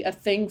might be a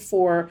thing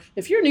for,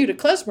 if you're new to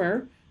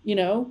Klezmer,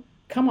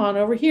 come on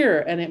over here.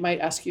 And it might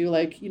ask you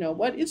like,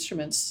 what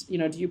instruments,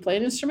 do you play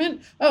an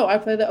instrument? Oh, I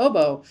play the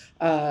oboe.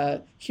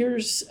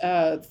 Here's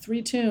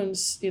 3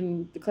 tunes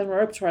in the Klezmer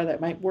repertoire that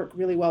might work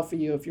really well for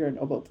you if you're an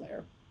oboe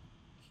player.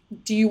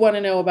 Do you want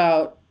to know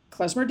about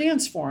Klezmer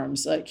dance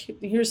forms? Like,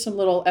 here's some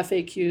little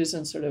FAQs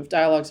and sort of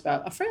dialogues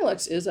about a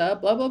frelix is a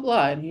blah, blah,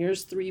 blah. And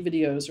here's 3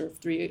 videos or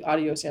 3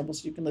 audio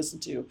samples you can listen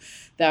to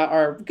that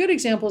are good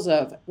examples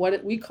of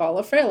what we call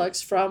a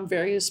frelix from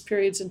various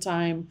periods in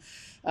time,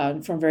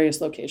 from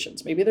various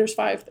locations. Maybe there's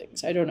 5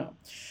 things. I don't know.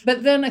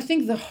 But then I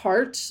think the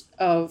heart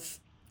of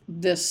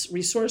this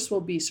resource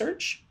will be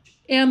search.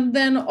 And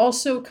then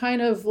also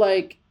kind of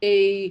like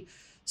a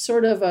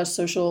sort of a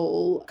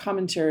social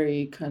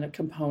commentary kind of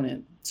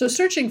component. So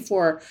searching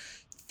for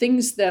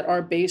things that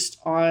are based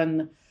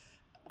on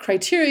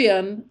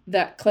criterion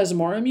that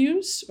Klezmorim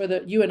use or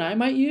that you and I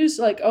might use,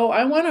 like, oh,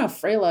 I want a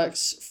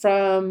frelix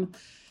from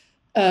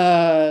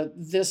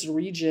this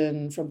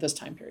region from this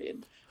time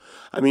period.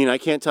 I mean, I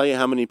can't tell you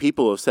how many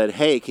people have said,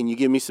 hey, can you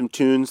give me some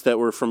tunes that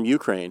were from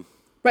Ukraine?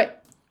 Right,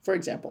 for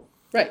example.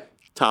 Right.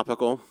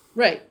 Topical.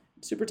 Right,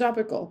 super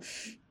topical.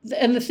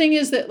 And the thing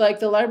is that, like,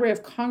 the Library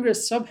of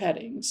Congress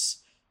subheadings,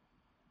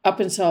 up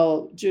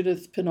until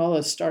Judith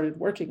Pinola started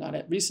working on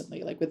it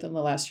recently, like within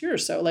the last year or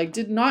so, like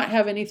did not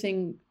have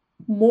anything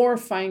more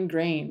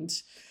fine-grained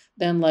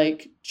than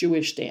like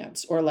Jewish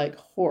dance or like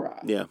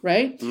hora,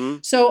 right? Mm-hmm.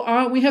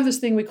 So we have this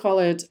thing, we call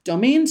it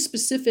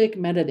domain-specific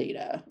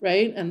metadata,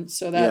 right? And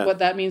so that what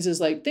that means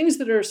is like things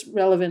that are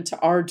relevant to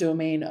our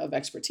domain of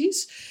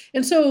expertise.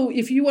 And so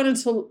if you wanted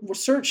to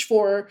search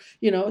for,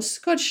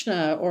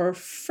 skoczna or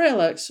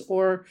frelix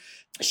or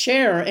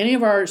share any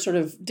of our sort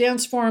of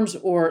dance forms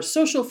or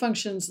social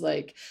functions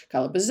like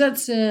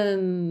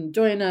kalabazetsin,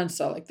 doina, and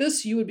stuff like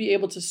this, you would be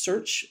able to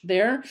search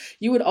there.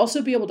 You would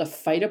also be able to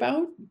fight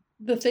about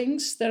the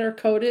things that are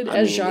coded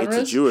as genres.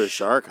 It's a Jewish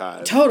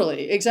archive.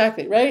 Totally,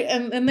 exactly, right?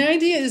 And the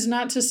idea is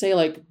not to say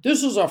like,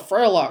 this is a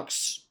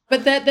frelix,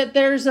 but that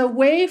there's a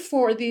way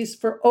for these,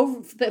 for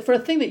a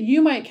thing that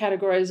you might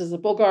categorize as a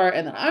Bulgar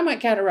and that I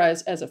might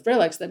categorize as a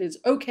frelix, that it's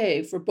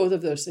okay for both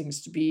of those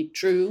things to be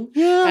true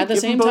at the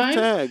same time.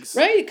 Tags.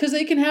 Right? Because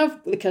they can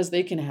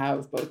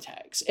have both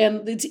tags.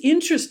 And it's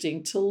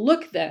interesting to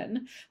look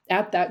then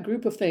at that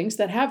group of things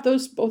that have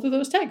both of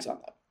those tags on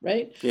them,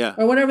 right? Yeah.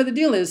 Or whatever the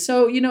deal is.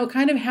 So,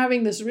 kind of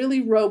having this really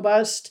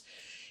robust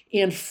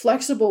and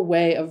flexible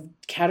way of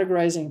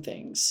categorizing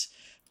things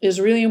is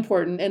really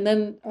important. And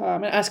then I'm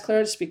going to ask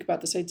Clara to speak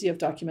about this idea of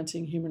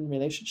documenting human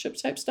relationship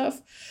type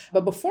stuff.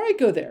 But before I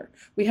go there,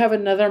 we have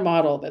another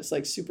model that's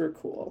like super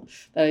cool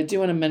that I do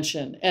want to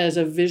mention as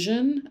a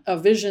vision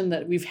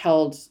that we've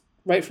held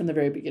right from the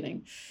very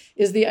beginning,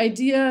 is the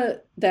idea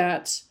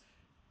that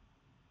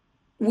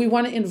we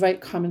want to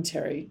invite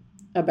commentary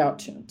about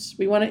tunes.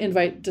 We want to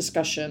invite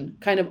discussion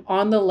kind of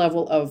on the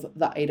level of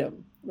the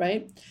item,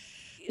 right?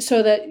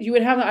 So that you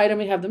would have the item,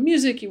 you have the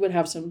music, you would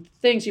have some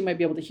things, you might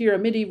be able to hear a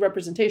MIDI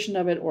representation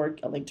of it or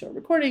a link to a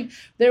recording.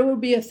 There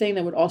would be a thing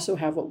that would also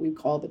have what we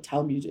call the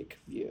Talmudic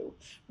view,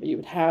 where you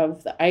would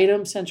have the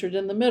item centered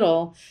in the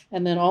middle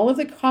and then all of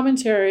the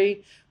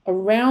commentary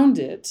around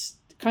it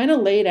kind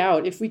of laid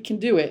out, if we can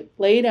do it,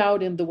 laid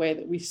out in the way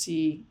that we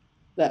see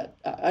that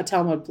a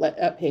Talmud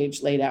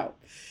page laid out,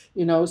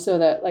 so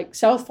that like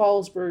South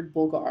Fallsburg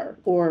Bulgar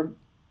or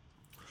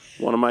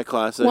one of my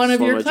classics. One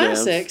of your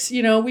classics,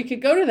 we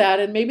could go to that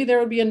and maybe there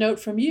would be a note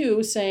from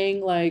you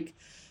saying like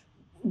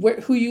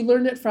who you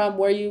learned it from,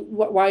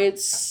 why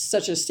it's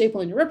such a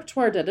staple in your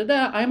repertoire,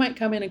 I might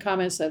come in and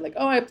comment and say like,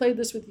 oh, I played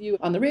this with you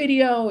on the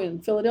radio in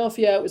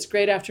Philadelphia. It was a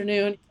great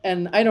afternoon.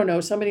 And I don't know,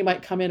 somebody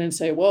might come in and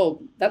say,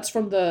 well, that's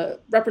from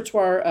the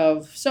repertoire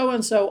of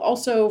so-and-so,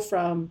 also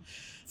from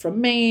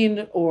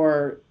Maine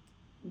or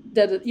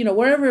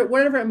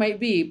wherever it might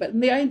be. But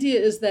the idea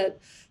is that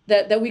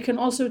we can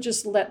also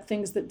just let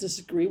things that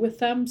disagree with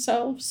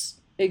themselves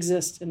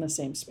exist in the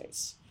same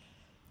space.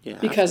 Yeah.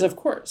 Because of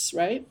course,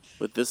 right?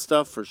 With this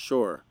stuff, for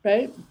sure.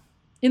 Right?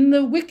 In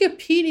the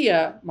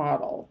Wikipedia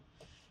model,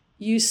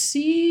 you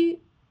see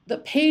the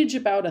page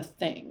about a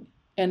thing,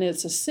 and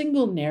it's a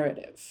single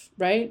narrative,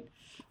 right?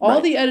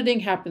 All the editing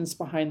happens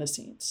behind the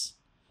scenes.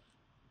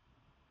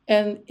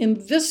 And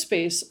in this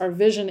space, our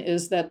vision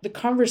is that the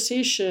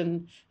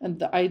conversation and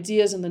the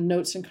ideas and the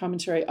notes and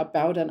commentary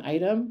about an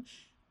item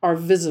are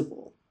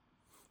visible.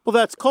 Well,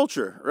 that's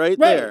culture right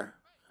there.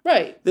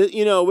 Right.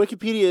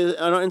 Wikipedia,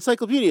 an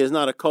encyclopedia is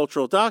not a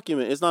cultural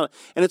document. It's not,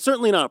 and it's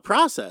certainly not a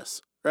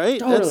process, right?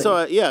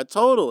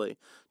 Totally.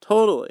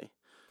 Totally.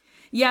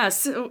 Yeah,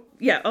 so,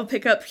 I'll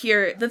pick up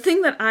here. The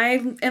thing that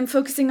I am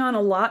focusing on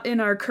a lot in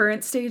our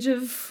current stage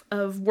of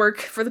work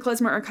for the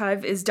Klezmer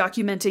Archive is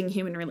documenting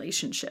human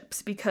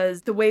relationships,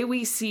 because the way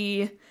we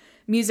see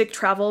music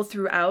travel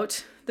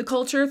throughout the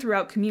culture,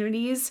 throughout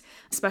communities,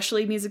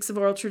 especially musics of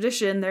oral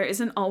tradition, there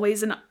isn't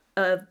always an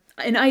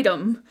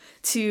item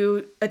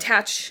to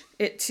attach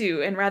it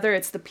to, and rather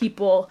it's the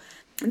people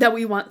that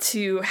we want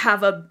to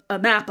have a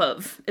map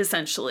of,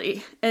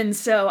 essentially. And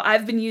so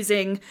I've been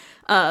using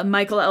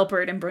Michael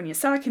Alpert and Bronya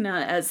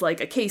Sakina as like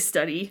a case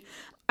study.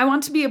 I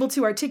want to be able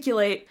to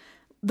articulate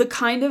the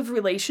kind of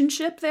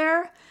relationship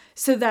there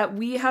so that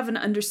we have an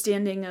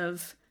understanding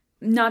of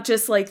not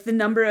just like the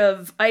number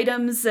of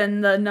items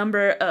and the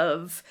number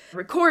of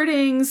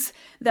recordings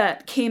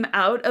that came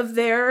out of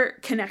their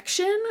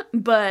connection,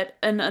 but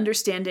an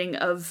understanding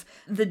of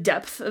the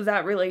depth of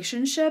that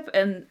relationship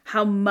and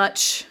how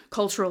much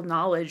cultural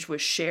knowledge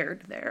was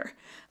shared there.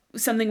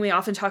 Something we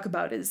often talk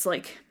about is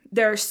like,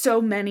 there are so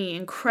many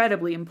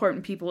incredibly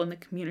important people in the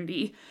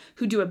community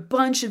who do a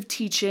bunch of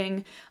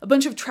teaching, a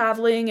bunch of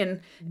traveling in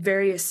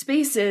various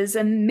spaces,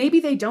 and maybe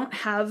they don't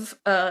have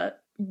a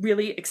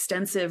really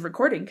extensive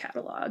recording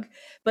catalog.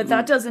 But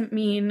that doesn't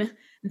mean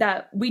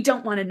that we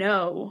don't want to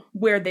know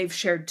where they've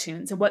shared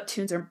tunes and what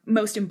tunes are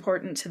most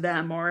important to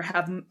them or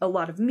have a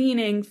lot of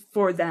meaning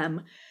for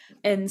them.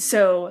 And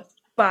so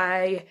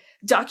by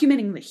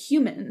documenting the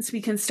humans,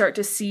 we can start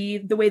to see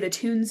the way the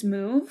tunes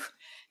move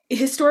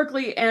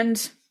historically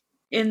and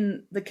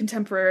in the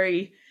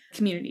contemporary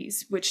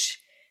communities,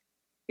 which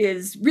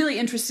is really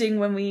interesting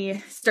when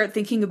we start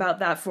thinking about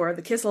that for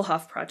the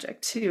Kisselhoff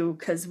project too,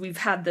 because we've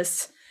had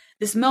this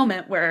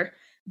moment where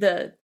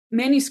the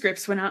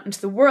manuscripts went out into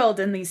the world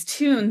and these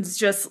tunes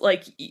just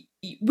like,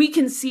 we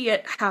can see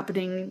it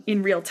happening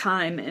in real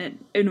time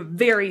and in a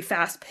very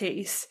fast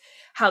pace,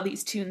 how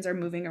these tunes are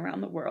moving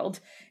around the world.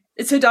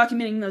 So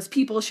documenting those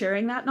people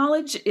sharing that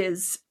knowledge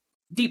is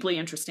deeply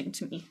interesting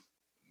to me.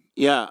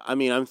 Yeah, I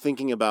mean, I'm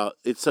thinking about,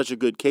 it's such a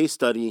good case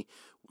study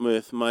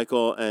with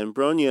Michael and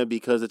Bronya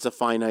because it's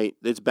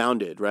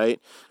bounded, right?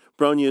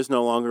 Bronya is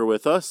no longer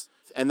with us,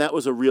 and that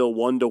was a real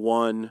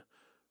one-to-one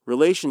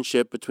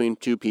relationship between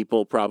two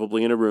people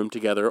probably in a room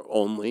together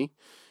only,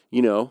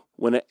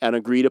 when at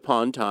agreed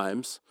upon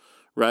times,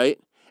 right?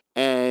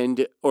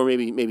 And, or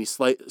maybe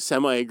slight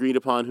semi-agreed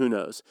upon, who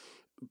knows?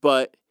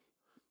 But,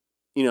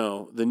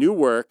 the new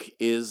work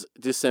is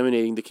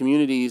disseminating. The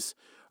communities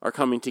are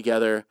coming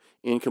together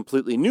in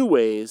completely new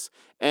ways.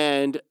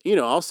 And,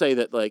 I'll say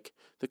that like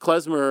the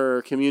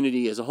Klezmer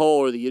community as a whole,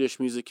 or the Yiddish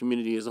music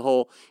community as a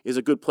whole, is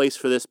a good place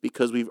for this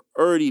because we've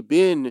already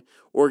been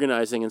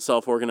organizing and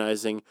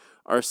self-organizing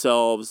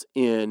ourselves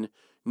in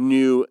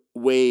new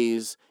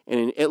ways,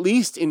 and at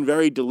least in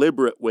very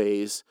deliberate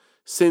ways,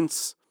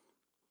 since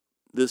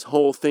this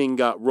whole thing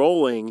got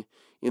rolling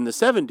in the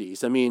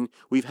 70s. I mean,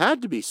 we've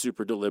had to be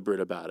super deliberate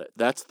about it.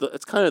 That's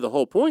kind of the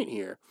whole point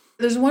here.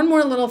 There's one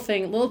more little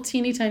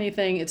teeny tiny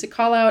thing. It's a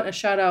call out, a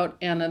shout out,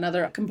 and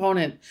another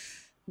component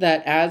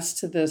that adds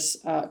to this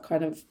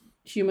kind of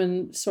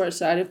human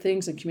side of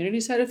things and community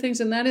side of things.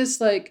 And that is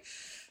like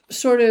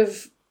sort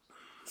of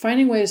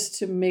finding ways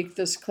to make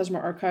this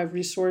Klezmer archive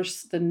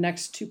resource the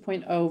next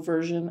 2.0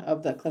 version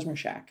of the Klezmer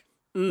Shack.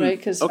 Right?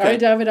 Because Ari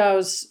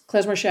Davidow's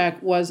Klezmer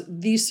Shack was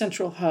the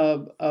central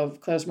hub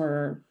of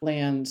Klezmer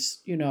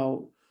lands,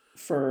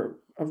 for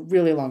a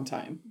really long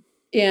time.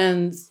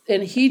 And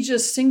he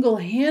just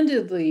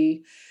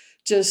single-handedly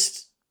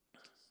just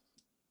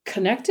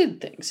connected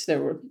things.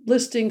 There were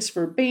listings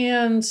for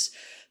bands,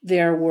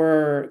 there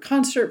were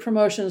concert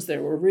promotions,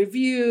 there were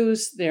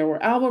reviews, there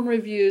were album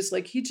reviews.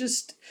 Like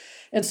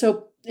and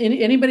so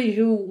anybody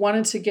who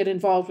wanted to get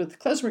involved with the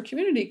Klezmer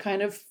community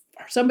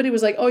somebody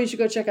was like, oh, you should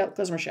go check out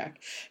Klezmer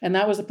Shack. And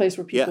that was the place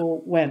where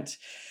people went.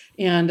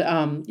 And,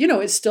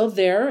 it's still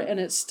there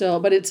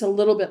but it's a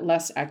little bit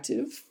less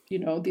active,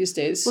 these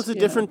days. Well, it's a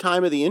different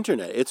time of the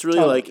internet. It's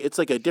really it's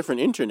like a different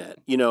internet.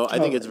 I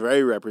think it's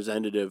very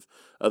representative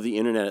of the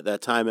internet at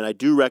that time. And I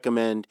do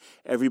recommend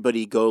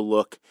everybody go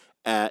look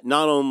at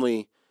not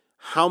only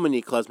how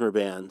many Klezmer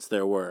bands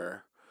there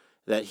were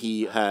that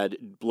he had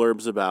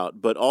blurbs about,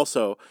 but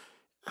also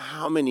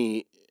how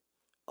many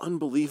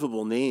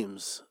unbelievable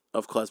names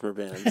of Klezmer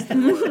bands there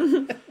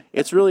were.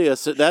 It's really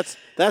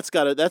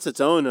that's its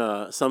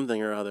own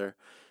something or other.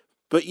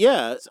 But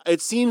yeah,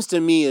 it seems to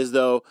me as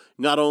though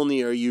not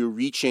only are you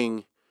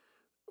reaching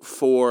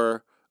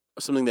for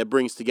something that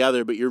brings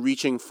together, but you're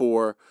reaching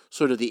for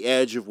sort of the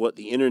edge of what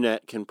the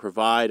internet can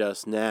provide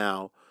us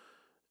now.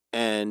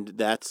 And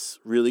that's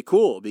really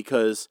cool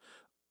because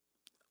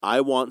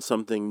I want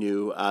something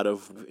new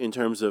in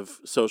terms of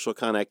social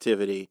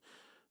connectivity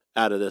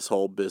out of this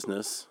whole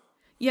business.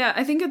 Yeah,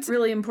 I think it's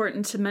really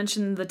important to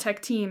mention the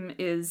tech team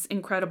is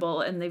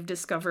incredible, and they've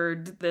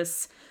discovered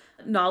this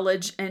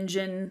knowledge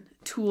engine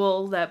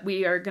tool that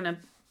we are going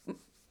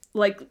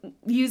to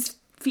use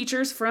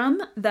features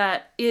from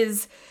that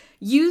is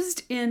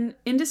used in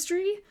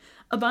industry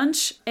a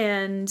bunch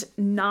and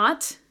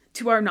not,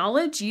 to our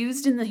knowledge,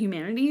 used in the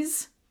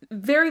humanities.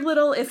 Very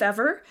little, if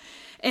ever.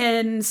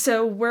 And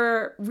so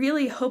we're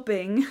really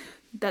hoping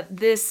that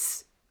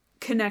this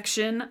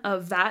connection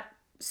of that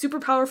super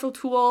powerful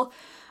tool,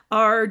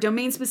 our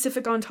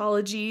domain-specific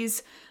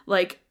ontologies,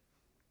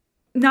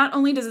 not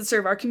only does it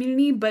serve our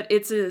community, but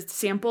it's a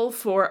sample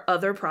for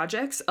other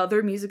projects,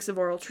 other musics of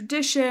oral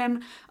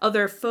tradition,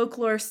 other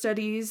folklore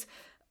studies,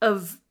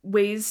 of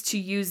ways to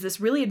use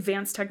this really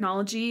advanced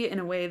technology in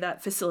a way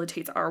that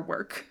facilitates our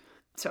work.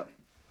 So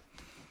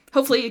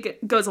hopefully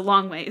it goes a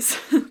long ways.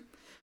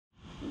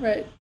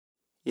 Right.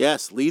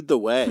 Yes, lead the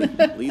way.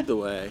 Lead the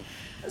way.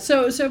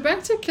 So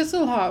back to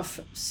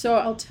Kisselhoff. So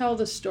I'll tell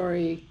the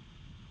story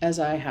as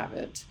I have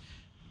it.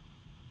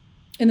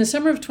 In the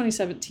summer of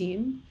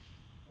 2017,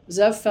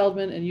 Zev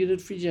Feldman and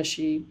Judith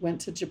Friedjeschi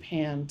went to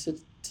Japan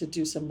to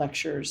do some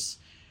lectures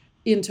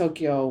in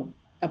Tokyo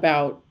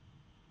about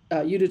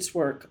Judith's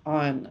work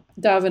on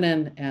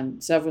Davinen, and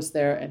Zev was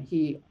there, and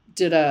he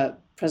did a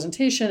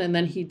presentation, and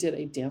then he did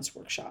a dance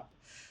workshop.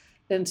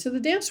 And to the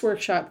dance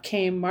workshop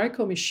came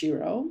Mariko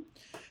Mishiro,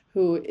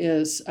 who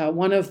is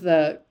one of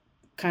the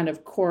kind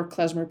of core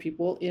klezmer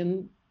people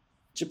in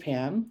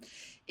Japan.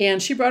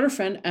 And she brought her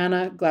friend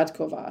Anna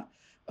Gladkova,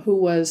 who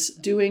was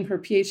doing her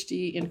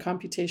PhD in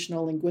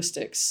computational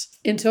linguistics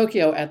in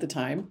Tokyo at the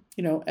time,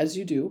 as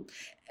you do.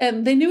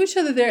 And they knew each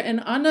other there. And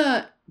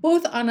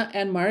both Anna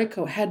and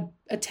Mariko had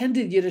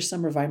attended Yiddish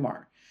Summer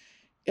Weimar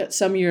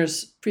some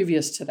years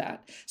previous to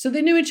that. So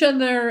they knew each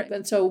other.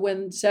 And so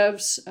when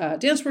Zev's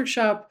dance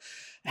workshop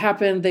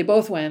happened, they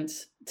both went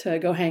to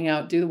go hang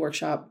out, do the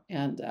workshop,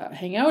 and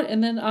hang out.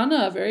 And then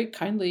Anna very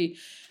kindly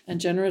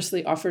and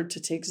generously offered to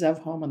take Zev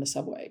home on the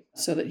subway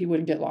so that he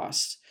wouldn't get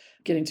lost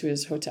getting to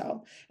his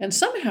hotel. And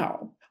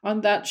somehow,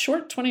 on that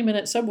short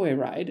 20-minute subway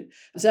ride,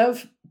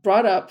 Zev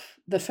brought up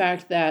the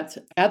fact that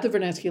at the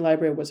Vernadsky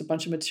Library was a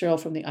bunch of material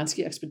from the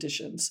Ansky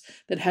expeditions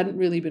that hadn't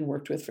really been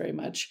worked with very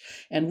much.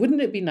 And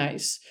wouldn't it be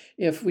nice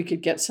if we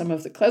could get some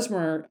of the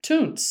klezmer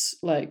tunes,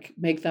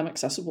 make them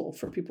accessible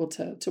for people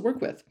to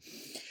work with?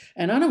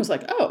 And Anna was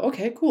like, oh,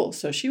 okay, cool.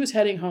 So she was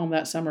heading home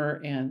that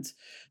summer, and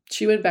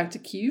she went back to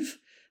Kyiv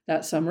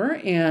that summer,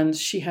 and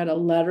she had a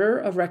letter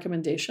of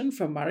recommendation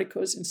from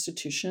Mariko's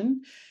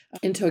institution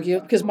in Tokyo,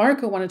 because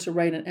Mariko wanted to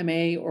write an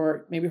MA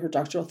or maybe her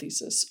doctoral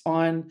thesis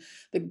on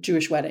the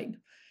Jewish wedding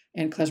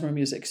and klezmer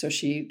music. So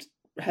she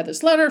had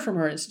this letter from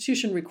her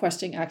institution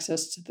requesting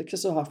access to the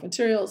Kisselhoff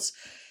materials,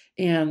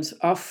 and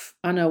off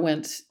Anna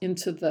went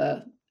to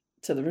the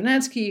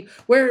Vernadsky,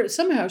 where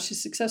somehow she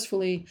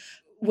successfully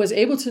was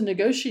able to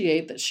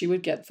negotiate that she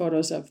would get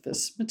photos of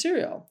this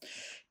material.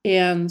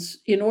 And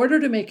in order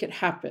to make it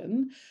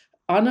happen,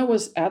 Anna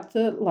was at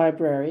the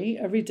library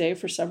every day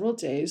for several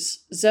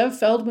days. Zev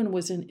Feldman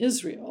was in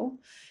Israel,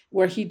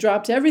 where he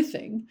dropped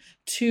everything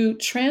to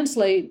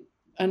translate,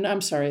 and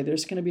I'm sorry,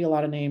 there's going to be a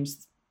lot of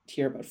names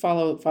here, but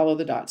follow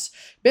the dots.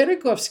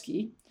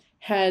 Moshe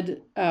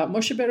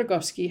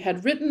Beregovsky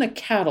had written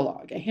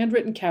a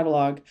handwritten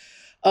catalog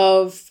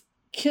of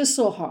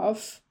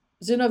Kisselhoff,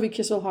 Zinovy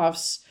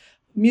Kisselhoff's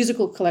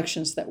musical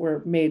collections that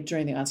were made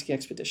during the Ansky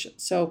expedition.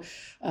 So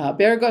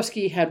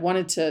Beregovsky had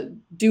wanted to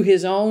do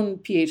his own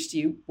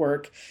PhD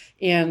work,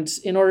 and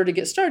in order to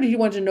get started, he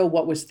wanted to know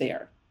what was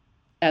there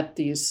at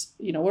these,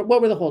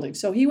 what were the holdings.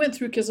 So he went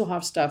through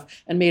Kisselhoff stuff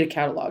and made a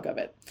catalog of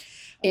it.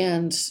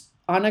 And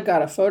Anna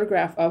got a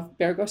photograph of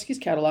Beregovsky's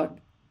catalog,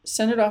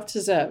 sent it off to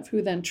Zev,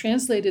 who then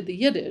translated the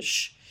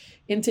Yiddish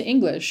into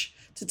English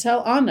to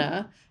tell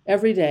Anna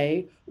every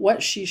day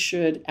what she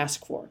should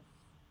ask for.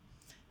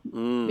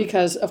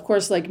 Because, of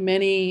course, like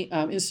many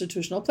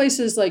institutional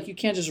places, you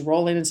can't just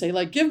roll in and say,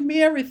 give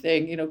me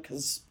everything,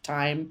 because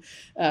time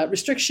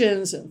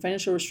restrictions and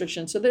financial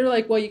restrictions. So they're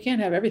like, well, you can't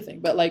have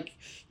everything, but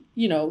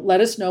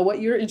let us know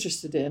what you're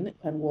interested in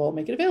and we'll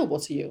make it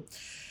available to you.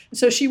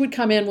 So she would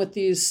come in with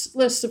these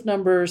lists of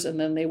numbers, and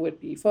then they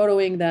would be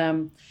photoing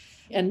them.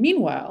 And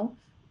meanwhile,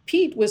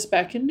 Pete was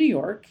back in New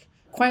York,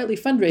 quietly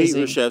fundraising.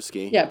 Pete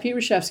Reshevsky. Yeah, Pete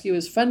Reshevsky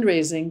was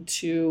fundraising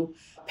to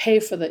pay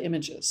for the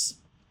images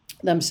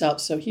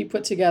themselves. So he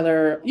put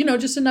together,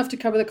 just enough to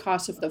cover the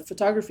cost of the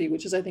photography,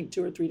 which is, I think, $2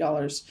 or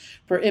 $3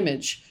 per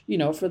image,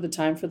 for the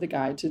time for the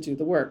guy to do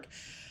the work.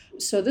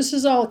 So this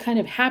is all kind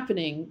of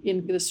happening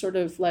in this sort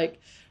of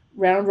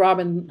round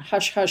robin,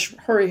 hush, hush,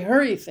 hurry,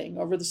 hurry thing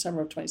over the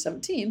summer of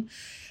 2017.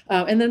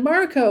 And then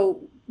Mariko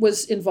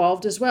was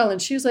involved as well.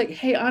 And she was like,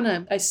 hey,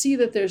 Anna, I see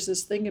that there's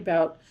this thing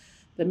about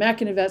the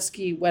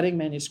Makinevetsky wedding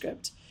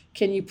manuscript.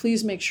 Can you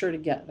please make sure to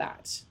get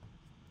that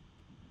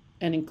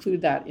and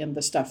include that in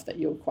the stuff that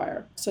you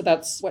acquire? So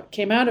that's what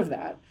came out of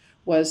that,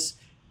 was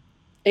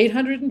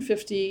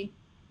 850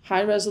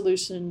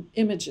 high-resolution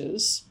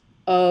images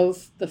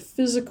of the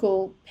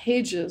physical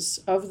pages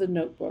of the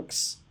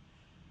notebooks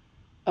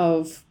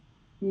of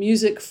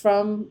music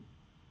from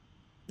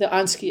the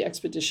Ansky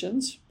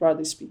expeditions,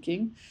 broadly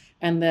speaking,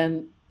 and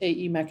then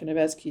A.E.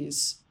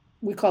 Makinevetsky's,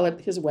 we call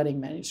it his wedding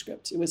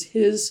manuscript. It was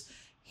his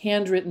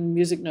handwritten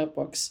music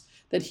notebooks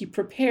that he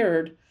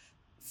prepared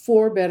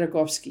for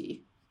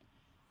Beregovsky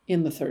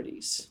in the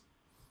 30s.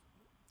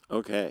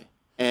 Okay.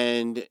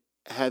 And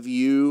have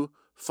you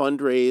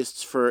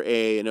fundraised for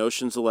an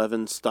Ocean's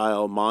 11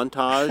 style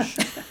montage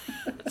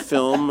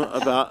film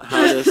about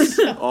how this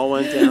all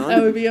went down?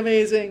 That would be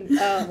amazing.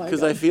 Oh my Because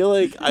God.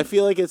 I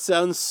feel like it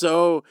sounds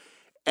so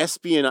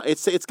espionage.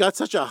 It's got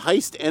such a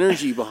heist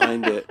energy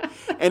behind it.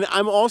 And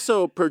I'm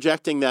also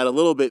projecting that a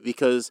little bit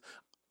because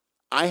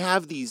I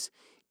have these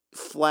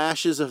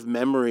flashes of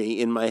memory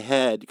in my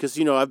head because,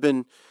 I've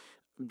been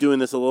doing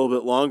this a little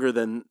bit longer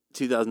than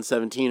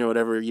 2017 or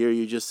whatever year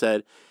you just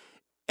said.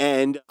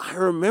 And I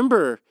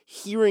remember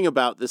hearing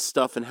about this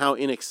stuff and how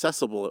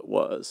inaccessible it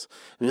was.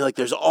 I mean,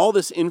 there's all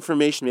this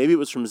information. Maybe it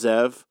was from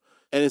Zev.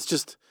 And it's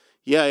just,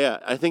 Yeah.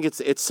 I think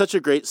it's such a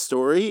great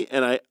story,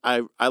 and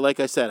I like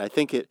I said, I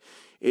think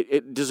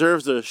it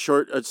deserves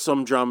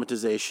some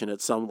dramatization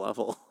at some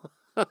level.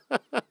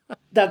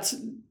 That's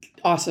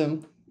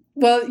awesome.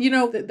 Well,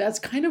 that's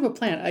kind of a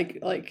plan.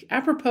 Like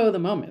apropos of the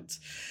moment,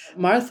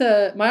 Marthe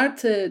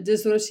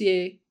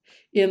Desrosiers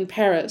in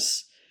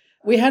Paris.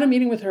 We had a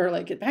meeting with her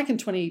like back in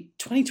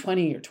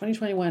 2020 or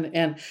 2021.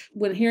 And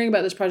when hearing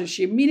about this project,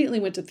 she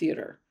immediately went to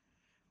theater.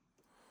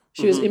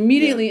 She was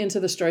immediately into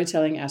the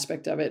storytelling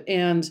aspect of it.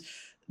 And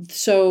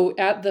so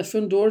at the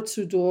Fundor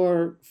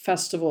Tudor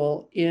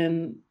Festival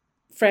in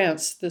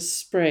France this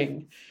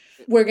spring,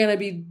 we're going to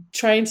be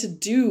trying to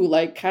do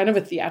like kind of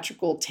a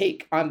theatrical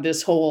take on the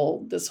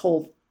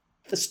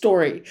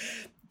story.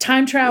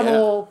 Time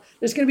travel. Yeah.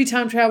 There's going to be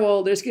time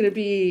travel. There's going to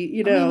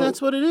be, I mean,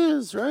 that's what it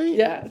is, right?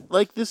 Yeah.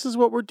 Like, this is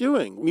what we're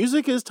doing.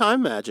 Music is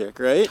time magic,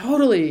 right?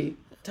 Totally.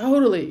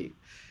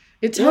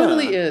 It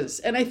totally is.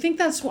 And I think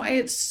that's why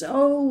it's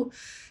so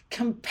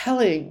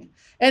compelling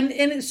and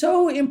it's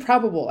so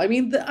improbable. I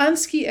mean, the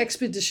Ansky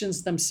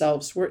expeditions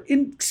themselves were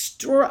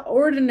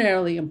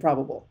extraordinarily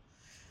improbable,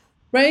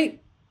 right?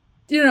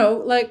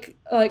 Like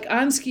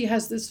Ansky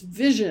has this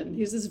vision.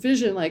 He's this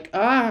vision like,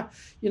 I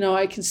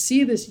can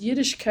see this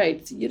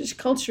Yiddishkeit, the Yiddish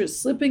culture is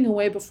slipping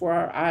away before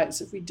our eyes.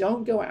 If we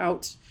don't go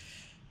out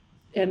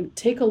and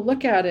take a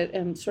look at it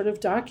and sort of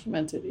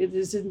document it, it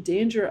is in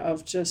danger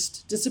of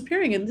just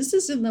disappearing. And this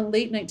is in the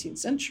late 19th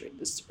century,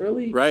 this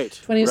early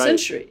 20th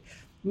century.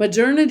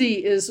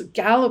 Modernity is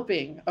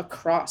galloping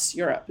across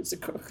Europe. It's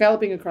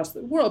galloping across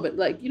the world. But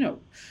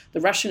the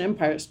Russian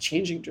Empire is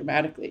changing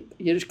dramatically.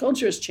 Yiddish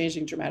culture is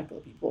changing dramatically.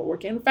 People are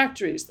working in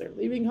factories. They're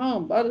leaving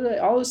home. Blah, blah, blah,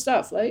 all this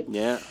stuff. Right?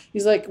 Yeah.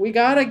 He's like, we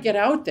got to get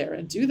out there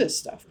and do this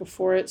stuff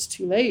before it's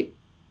too late.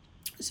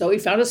 So he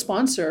found a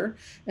sponsor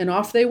and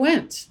off they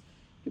went.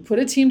 He put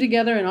a team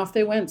together and off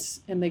they went.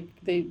 And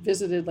they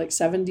visited like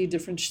 70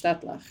 different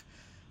Stadtlach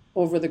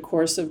over the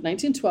course of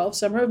 1912,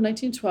 summer of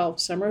 1912,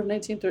 summer of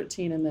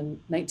 1913, and then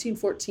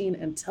 1914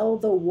 until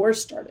the war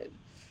started.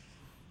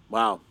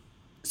 Wow.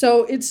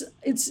 So it's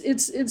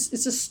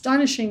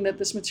astonishing that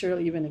this material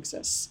even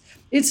exists.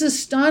 It's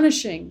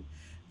astonishing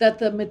that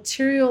the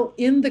material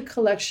in the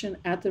collection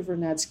at the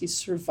Vernadsky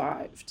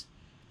survived.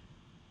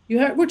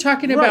 We're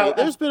talking about...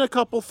 There's been a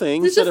couple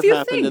things that have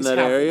happened in that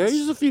area.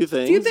 There's a few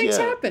things. A few things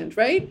happened,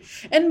 right?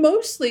 And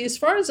mostly, as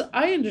far as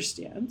I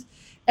understand,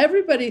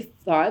 everybody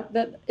thought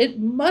that it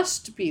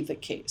must be the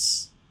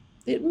case.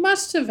 It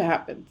must have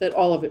happened that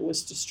all of it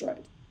was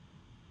destroyed.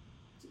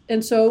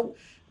 And so,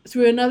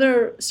 through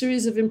another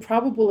series of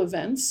improbable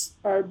events,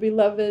 our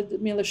beloved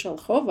Mila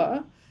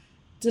Shalchova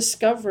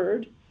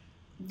discovered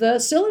the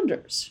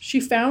cylinders.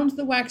 She found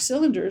the wax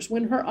cylinders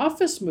when her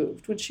office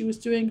moved, when she was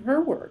doing her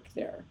work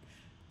there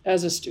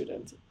as a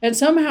student. And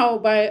somehow,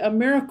 by a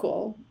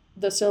miracle,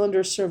 the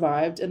cylinders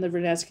survived, and the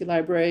Vernadsky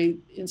Library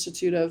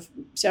Institute of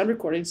Sound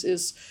Recordings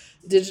is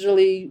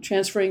digitally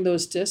transferring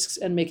those discs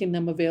and making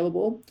them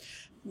available.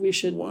 We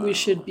should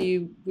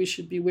be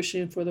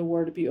wishing for the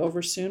war to be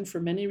over soon for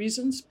many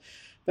reasons,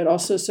 but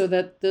also so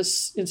that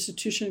this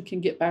institution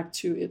can get back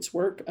to its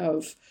work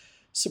of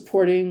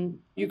supporting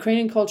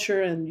Ukrainian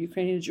culture and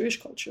Ukrainian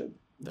Jewish culture.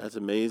 That's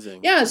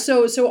amazing. Yeah,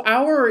 so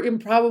our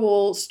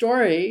improbable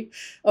story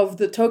of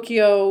the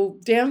Tokyo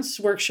dance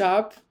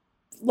workshop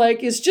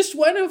is just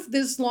one of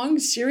this long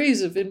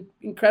series of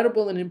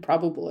incredible and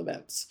improbable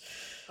events.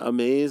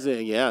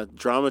 Amazing. Yeah.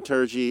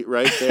 Dramaturgy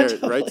right there.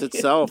 It writes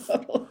itself.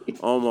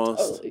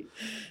 Almost. Totally.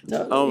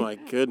 Oh my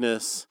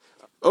goodness.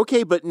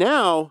 Okay, but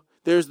now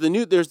there's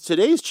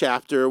today's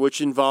chapter,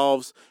 which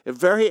involves a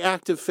very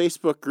active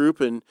Facebook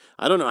group, and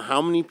I don't know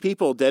how many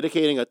people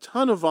dedicating a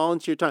ton of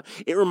volunteer time.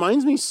 It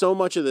reminds me so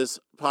much of this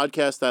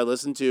podcast that I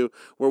listen to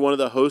where one of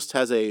the hosts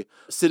has a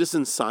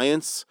citizen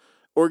science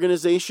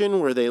organization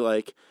where they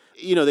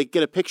they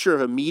get a picture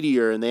of a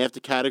meteor and they have to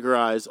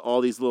categorize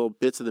all these little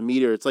bits of the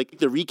meteor. It's like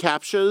the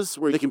recaptchas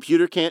where the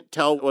computer can't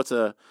tell what's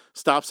a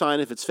stop sign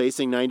if it's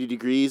facing 90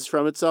 degrees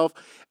from itself.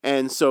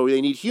 And so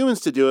they need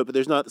humans to do it, but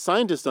there's not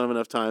scientists don't have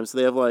enough time. So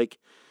they have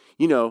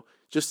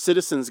just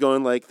citizens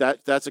going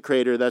that's a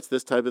crater, that's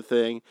this type of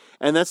thing.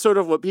 And that's sort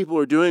of what people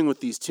are doing with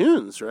these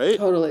tunes, right?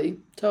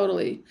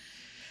 Totally.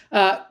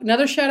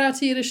 Another shout out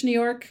to Yiddish New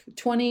York,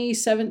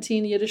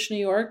 2017 Yiddish New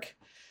York.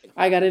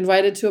 I got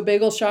invited to a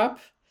bagel shop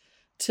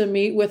to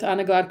meet with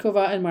Anna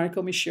Gladkova and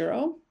Marko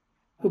Mishiro,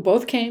 who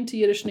both came to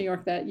Yiddish New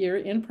York that year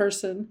in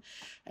person.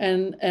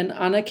 And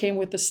Anna came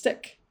with a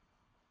stick.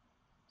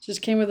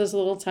 Just came with this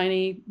little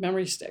tiny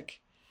memory stick.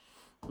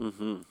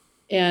 Mm-hmm.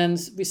 And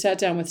we sat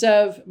down with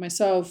Zev,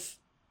 myself,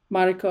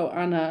 Mariko,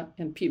 Anna,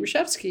 and Pete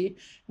Reshevsky,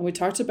 and we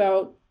talked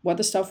about what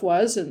the stuff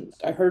was. And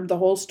I heard the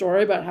whole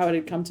story about how it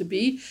had come to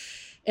be.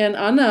 And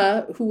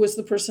Anna, who was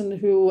the person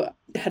who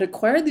had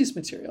acquired these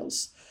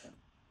materials,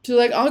 she's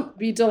like, I'll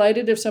be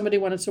delighted if somebody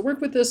wanted to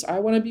work with this. I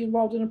want to be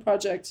involved in a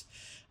project,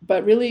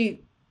 but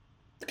really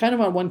kind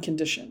of on one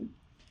condition.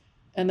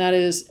 And that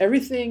is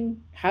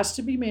everything has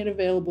to be made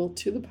available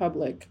to the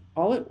public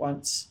all at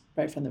once,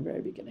 right from the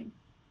very beginning.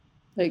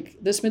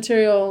 This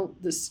material,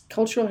 this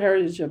cultural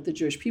heritage of the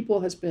Jewish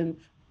people has been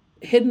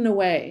hidden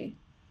away,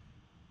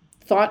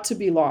 thought to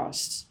be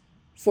lost,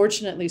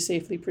 fortunately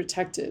safely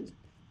protected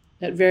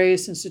at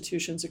various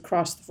institutions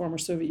across the former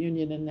Soviet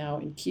Union and now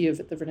in Kiev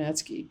at the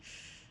Vernadsky.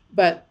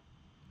 But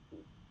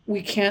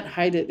we can't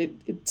hide it.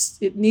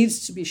 It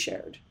needs to be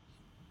shared.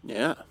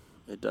 Yeah,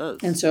 it does.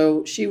 And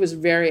so she was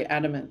very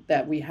adamant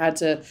that we had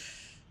to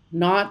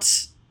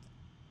not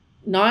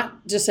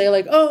just say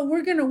like, oh,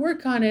 we're going to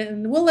work on it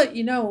and we'll let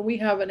you know when we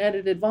have an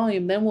edited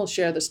volume, then we'll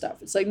share the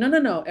stuff. It's like,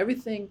 no,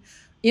 everything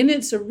in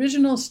its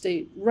original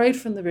state right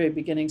from the very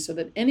beginning, so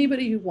that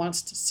anybody who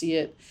wants to see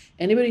it,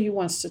 anybody who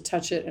wants to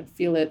touch it and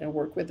feel it and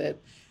work with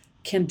it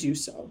can do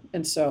so.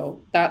 And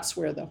so that's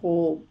where the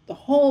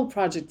whole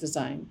project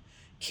design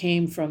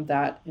came from,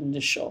 that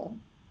initial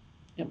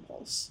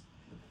impulse.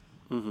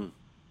 Mm-hmm.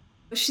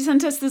 She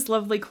sent us this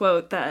lovely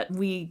quote that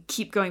we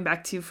keep going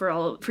back to for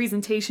all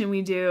presentation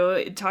we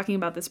do, talking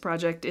about this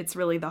project. It's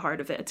really the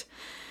heart of it.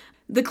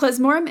 The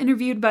Klezmorim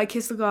interviewed by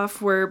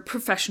Kislakov were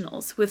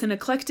professionals with an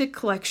eclectic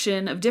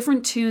collection of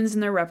different tunes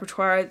in their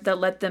repertoire that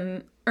let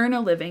them earn a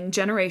living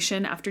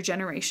generation after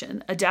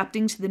generation,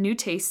 adapting to the new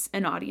tastes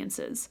and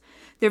audiences.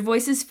 Their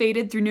voices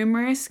faded through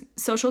numerous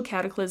social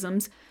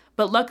cataclysms,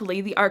 but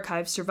luckily the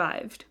archive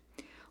survived.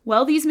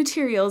 While these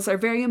materials are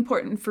very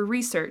important for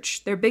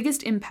research, their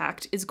biggest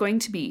impact is going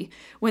to be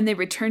when they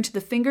return to the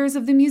fingers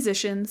of the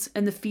musicians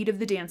and the feet of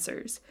the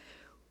dancers,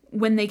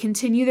 when they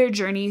continue their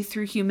journey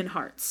through human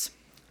hearts.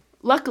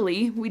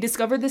 Luckily, we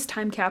discovered this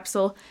time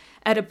capsule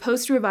at a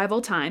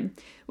post-revival time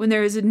when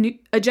there is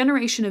a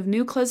generation of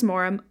new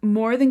Klezmorim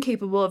more than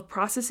capable of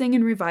processing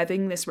and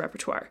reviving this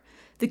repertoire.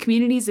 The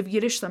communities of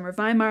Yiddish Summer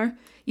Weimar,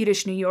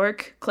 Yiddish New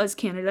York, Klez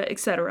Canada,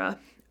 etc.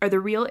 are the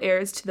real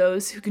heirs to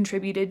those who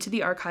contributed to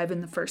the archive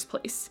in the first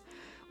place.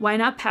 Why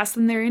not pass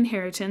them their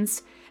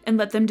inheritance and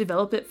let them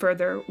develop it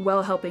further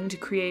while helping to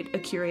create a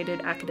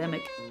curated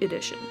academic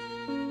edition?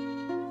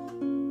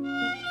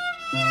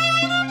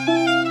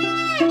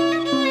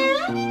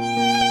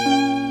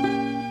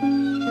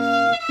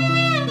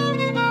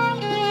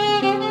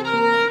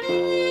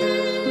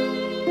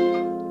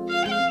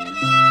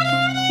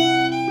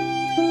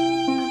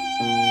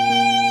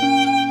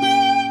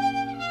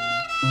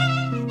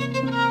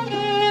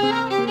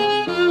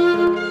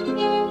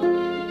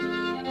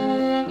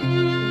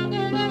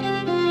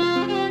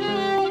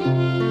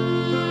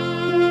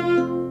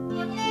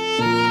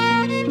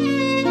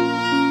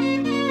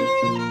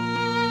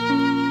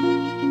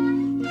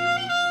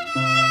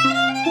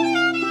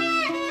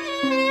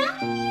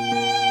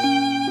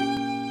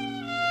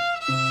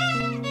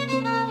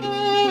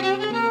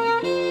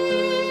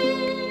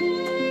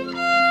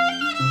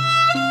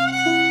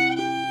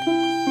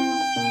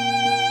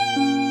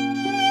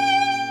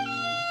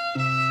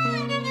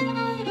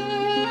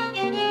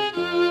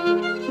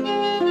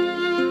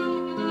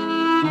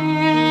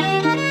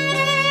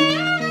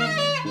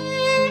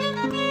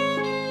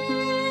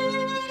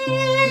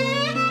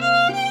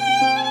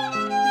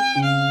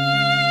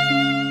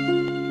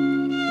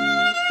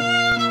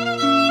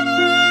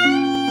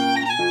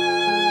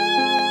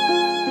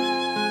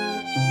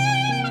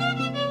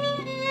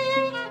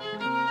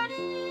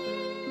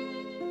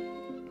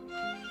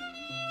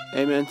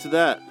 Amen to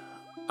that.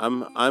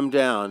 I'm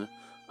down.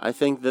 I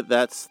think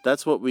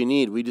that's what we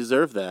need. We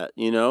deserve that,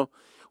 you know?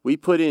 We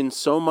put in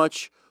so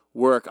much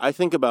work. I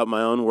think about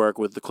my own work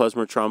with the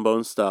klezmer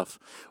trombone stuff,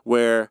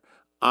 where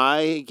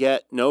I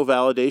get no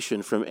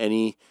validation from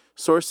any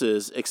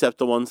sources except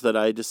the ones that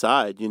I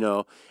decide, you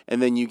know?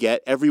 And then you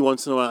get, every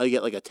once in a while, you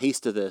get like a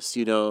taste of this,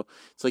 you know?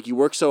 It's like you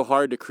work so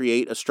hard to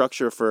create a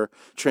structure for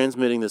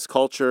transmitting this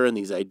culture and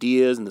these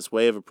ideas and this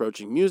way of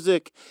approaching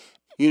music,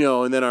 you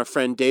know, and then our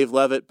friend Dave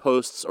Levitt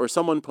posts, or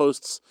someone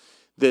posts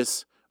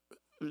this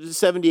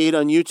 78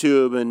 on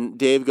YouTube, and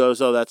Dave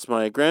goes, oh, that's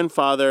my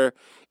grandfather.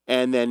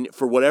 And then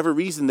for whatever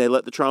reason, they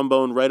let the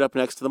trombone right up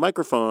next to the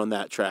microphone on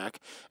that track.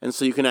 And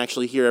so you can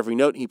actually hear every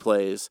note he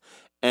plays.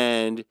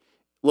 And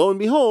lo and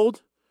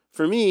behold,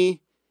 for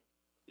me,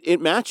 it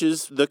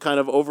matches the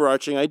kind of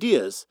overarching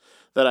ideas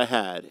that I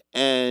had.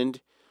 And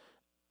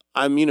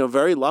I'm, you know,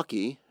 very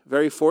lucky,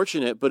 very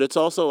fortunate, but it's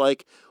also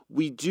like,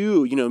 we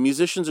do, you know,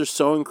 musicians are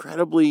so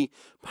incredibly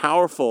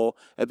powerful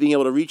at being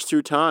able to reach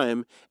through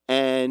time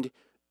and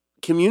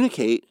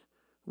communicate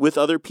with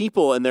other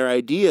people and their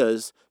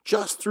ideas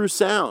just through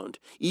sound,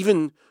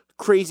 even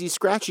crazy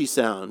scratchy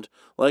sound,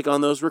 like on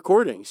those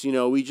recordings. You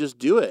know, we just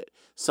do it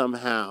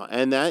somehow,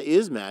 and that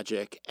is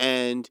magic.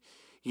 And,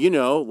 you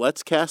know,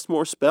 let's cast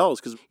more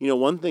spells, because, you know,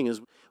 one thing is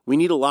we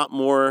need a lot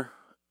more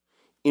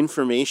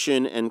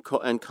information and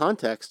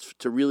context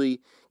to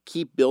really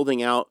keep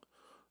building out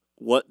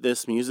what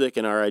this music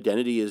and our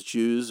identity as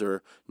Jews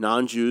or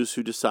non-Jews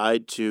who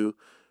decide to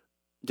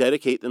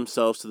dedicate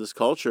themselves to this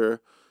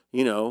culture,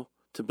 you know,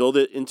 to build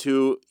it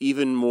into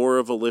even more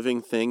of a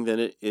living thing than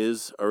it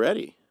is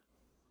already.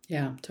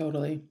 Yeah,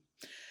 totally.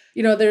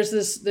 You know, there's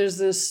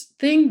this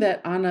thing that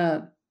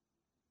Anna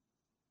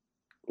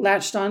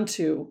latched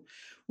onto,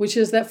 which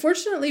is that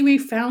fortunately we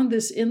found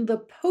this in the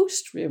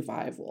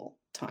post-revival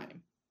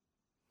time.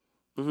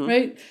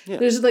 right? Yeah.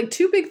 There's like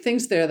two big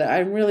things there that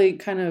I'm really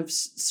kind of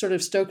sort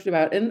of stoked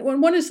about. And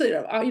one is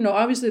that,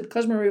 obviously the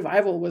Klezmer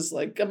revival was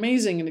like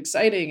amazing and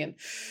exciting. And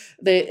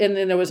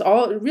then it was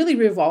all really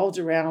revolved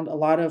around a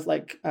lot of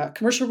like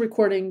commercial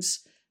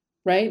recordings,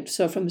 right?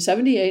 So from the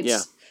 78s. Yeah.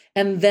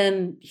 And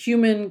then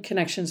human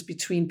connections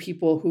between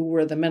people who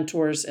were the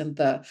mentors and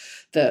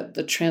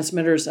the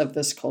transmitters of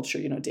this culture,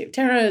 Dave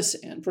Terrace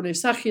and Brune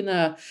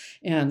Sachina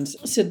and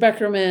Sid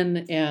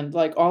Beckerman and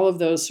like all of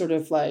those sort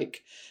of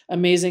like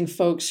amazing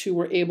folks who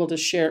were able to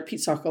share,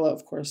 Pete Sokolow,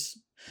 of course,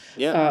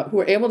 who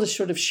were able to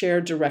sort of share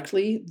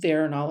directly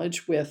their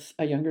knowledge with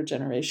a younger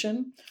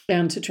generation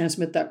and to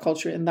transmit that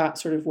culture in that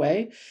sort of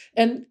way.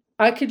 And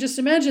I could just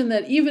imagine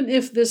that even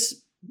if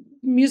this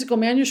musical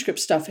manuscript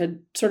stuff had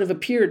sort of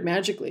appeared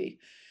magically,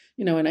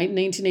 in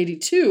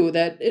 1982,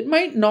 that it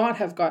might not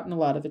have gotten a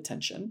lot of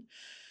attention.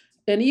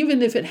 And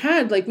even if it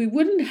had, like, we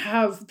wouldn't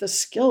have the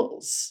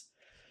skills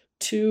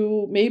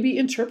to maybe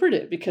interpret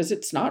it because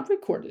it's not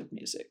recorded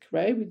music,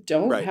 right? We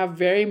don't have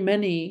very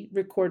many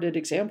recorded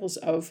examples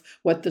of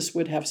what this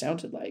would have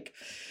sounded like.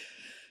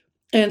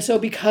 And so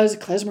because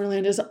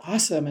Klezmerland is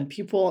awesome and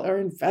people are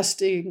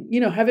investing,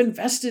 have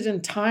invested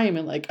in time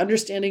and like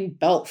understanding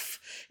Belf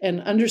and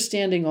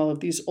understanding all of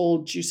these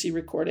old juicy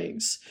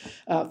recordings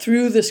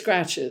through the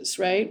scratches,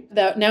 right?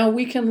 That now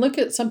we can look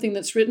at something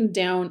that's written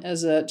down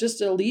as just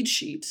a lead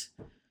sheet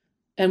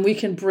and we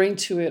can bring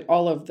to it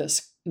all of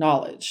this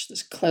knowledge,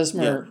 this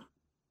Klezmer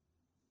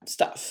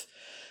stuff.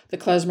 The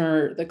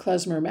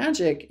Klezmer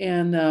magic.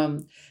 And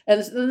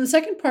the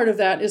second part of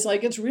that is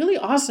like, it's really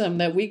awesome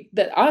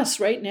that us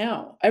right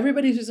now,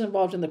 everybody who's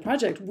involved in the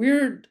project,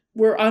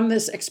 we're on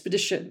this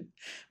expedition,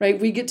 right?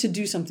 We get to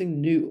do something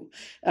new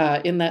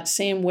in that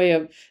same way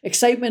of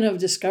excitement of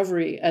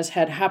discovery as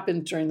had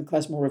happened during the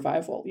Klezmer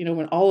revival.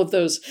 When all of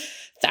those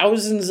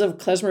thousands of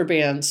Klezmer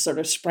bands sort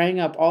of sprang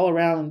up all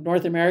around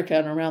North America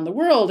and around the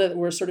world that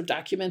were sort of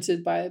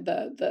documented by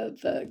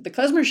the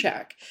Klezmer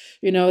Shack,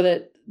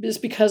 that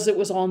just because it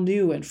was all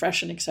new and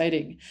fresh and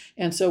exciting.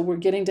 And so we're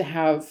getting to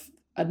have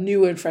a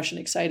new and fresh and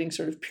exciting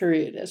sort of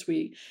period as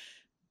we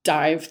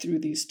dive through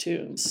these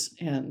tunes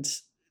and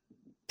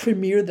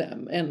premiere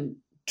them and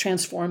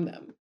transform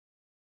them.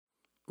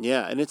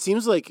 Yeah, and it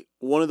seems like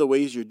one of the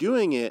ways you're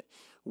doing it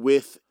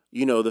with,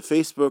 the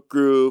Facebook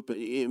group,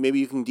 maybe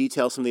you can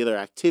detail some of the other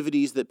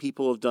activities that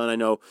people have done. I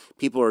know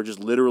people are just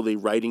literally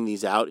writing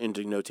these out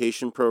into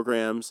notation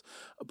programs,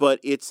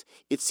 but it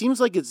seems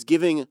like it's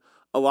giving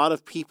a lot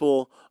of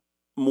people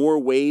more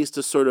ways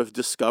to sort of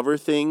discover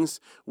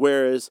things.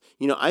 Whereas,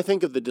 I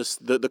think of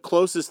the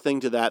closest thing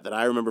to that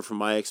I remember from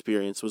my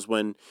experience was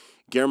when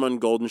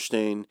German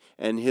Goldenstein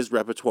and his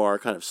repertoire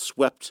kind of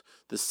swept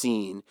the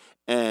scene.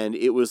 And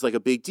it was like a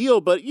big deal.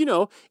 But,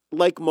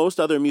 like most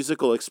other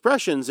musical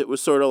expressions, it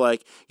was sort of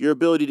like your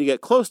ability to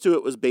get close to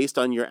it was based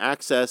on your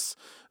access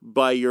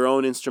by your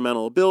own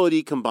instrumental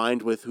ability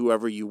combined with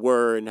whoever you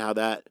were and how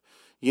that,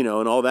 and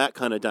all that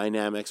kind of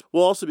dynamics.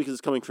 Well, also because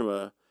it's coming from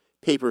a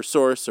paper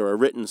source or a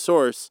written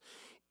source,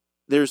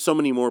 there's so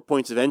many more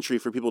points of entry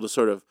for people to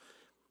sort of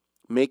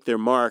make their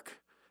mark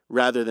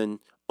rather than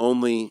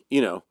only,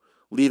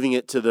 leaving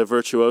it to the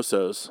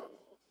virtuosos.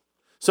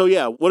 So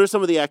yeah, what are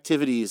some of the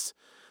activities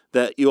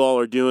that you all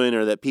are doing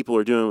or that people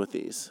are doing with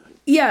these?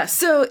 Yeah,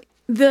 so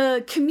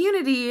the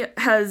community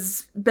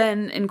has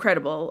been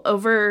incredible.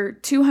 Over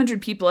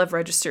 200 people have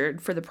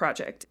registered for the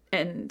project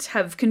and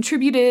have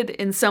contributed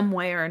in some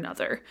way or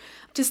another.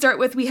 To start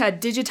with, we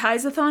had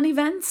digitize-a-thon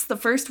events. The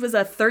first was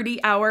a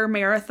 30-hour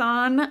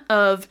marathon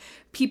of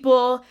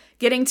people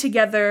getting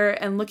together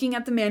and looking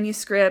at the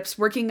manuscripts,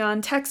 working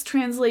on text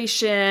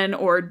translation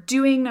or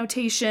doing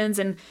notations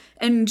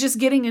and just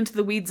getting into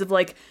the weeds of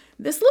like,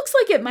 this looks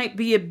like it might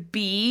be a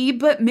B,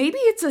 but maybe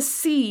it's a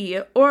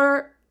C,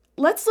 or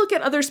let's look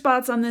at other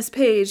spots on this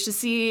page to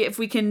see if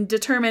we can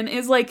determine,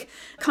 is like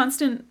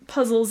constant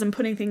puzzles and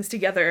putting things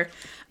together.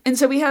 And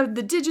so we have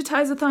the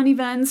digitize-a-thon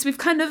events. We've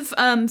kind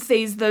of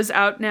phased those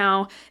out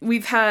now.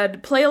 We've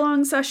had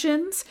play-along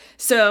sessions.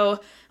 So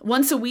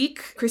once a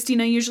week,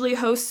 Christina usually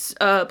hosts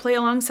a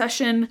play-along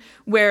session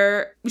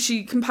where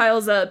she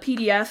compiles a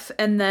PDF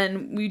and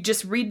then we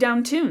just read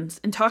down tunes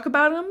and talk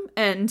about them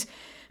and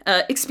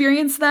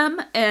experience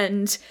them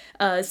and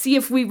see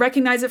if we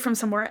recognize it from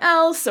somewhere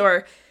else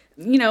or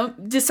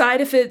decide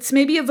if it's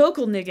maybe a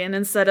vocal niggin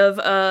instead of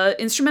a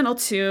instrumental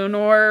tune,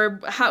 or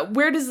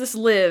where does this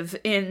live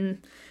in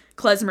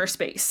Klezmer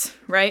space,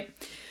 right?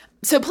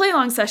 So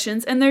play-along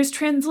sessions, and there's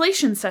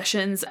translation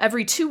sessions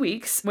every 2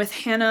 weeks with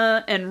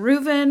Hannah and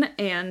Reuven,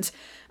 and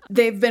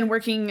they've been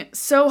working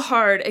so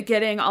hard at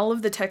getting all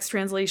of the text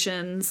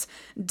translations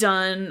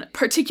done,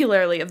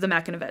 particularly of the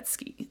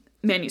Makonovetsky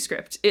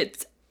manuscript.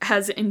 It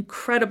has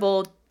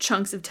incredible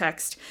chunks of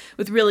text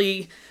with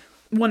really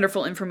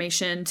wonderful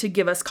information to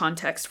give us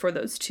context for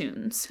those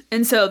tunes.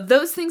 And so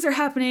those things are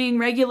happening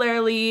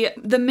regularly.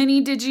 The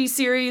mini Digi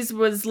series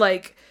was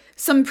like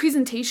some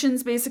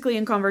presentations basically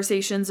and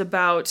conversations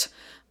about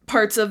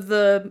parts of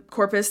the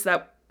corpus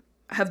that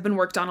have been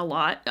worked on a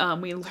lot.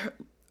 We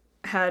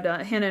had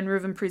Hannah and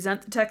Reuven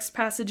present the text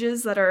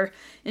passages that are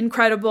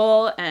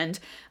incredible, and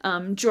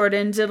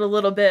Jordan did a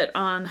little bit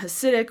on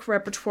Hasidic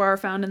repertoire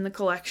found in the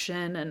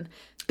collection. And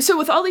so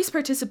with all these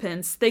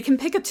participants, they can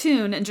pick a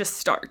tune and just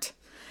start.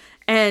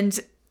 And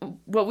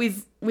what we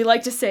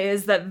like to say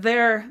is that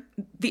they're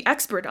the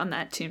expert on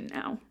that tune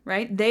now,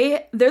 right?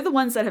 They're the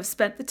ones that have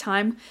spent the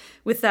time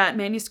with that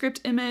manuscript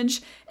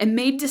image and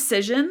made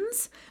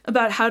decisions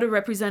about how to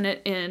represent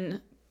it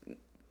in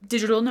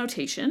digital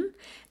notation.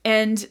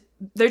 And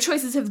their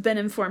choices have been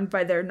informed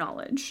by their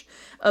knowledge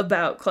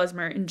about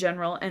klezmer in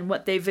general and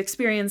what they've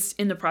experienced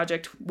in the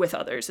project with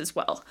others as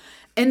well.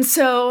 And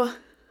so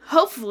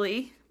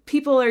hopefully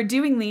people are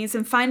doing these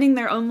and finding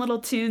their own little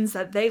tunes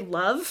that they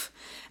love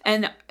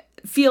and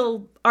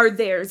feel are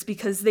theirs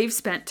because they've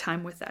spent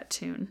time with that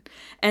tune.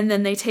 And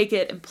then they take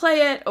it and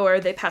play it, or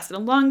they pass it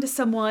along to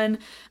someone.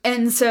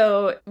 And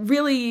so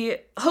really,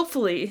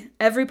 hopefully,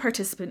 every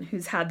participant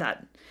who's had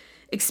that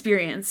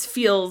experience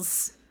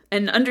feels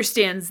and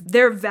understands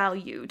their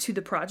value to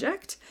the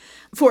project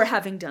for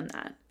having done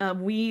that.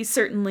 We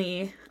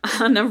certainly,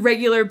 on a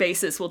regular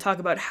basis, will talk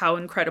about how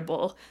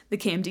incredible the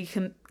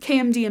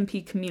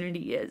KMDMP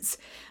community is.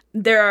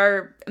 There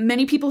are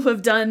many people who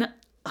have done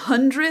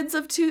hundreds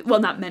of tunes. Well,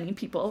 not many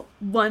people.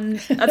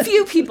 A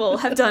few people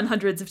have done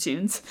hundreds of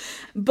tunes.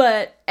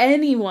 But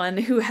anyone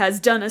who has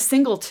done a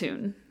single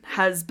tune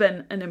has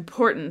been an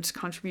important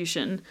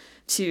contribution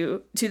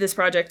to this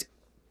project.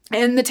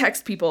 And the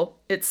text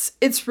people,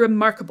 it's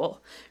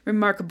remarkable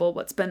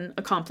what's been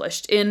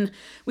accomplished.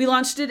 We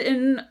launched it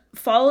in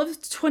fall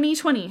of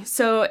 2020,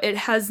 so it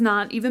has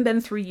not even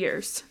been 3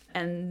 years,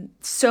 and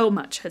so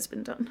much has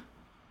been done.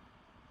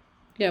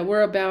 Yeah,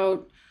 we're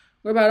about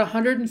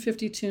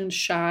 150 tunes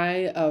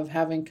shy of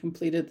having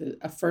completed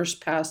a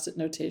first pass at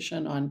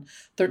notation on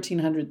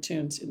 1,300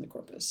 tunes in the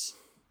corpus.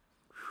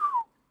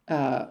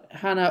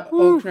 Hannah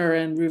Ochner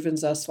and Reuven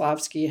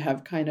Zaslavsky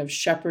have kind of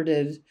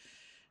shepherded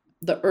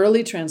the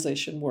early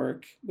translation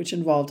work, which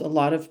involved a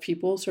lot of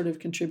people sort of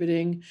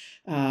contributing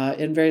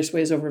in various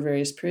ways over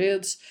various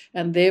periods.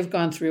 And they've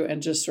gone through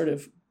and just sort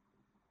of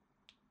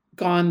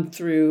gone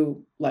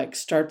through like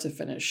start to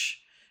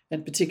finish.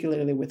 And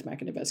particularly with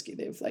Makanibesky,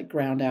 they've like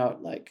ground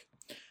out like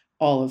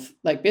all of,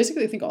 like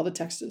basically I think all the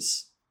text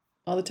is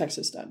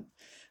done.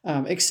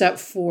 Except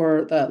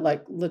for the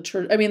like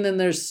then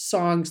there's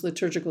songs,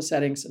 liturgical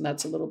settings, and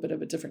that's a little bit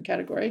of a different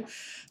category,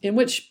 in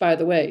which, by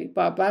the way,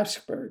 Bob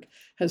Blacksburg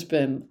has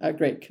been a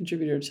great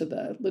contributor to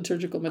the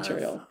liturgical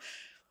material.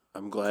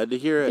 I'm glad to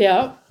hear it.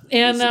 Yeah,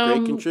 and he's a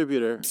great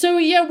contributor. So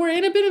yeah, we're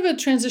in a bit of a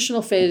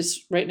transitional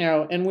phase right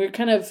now, and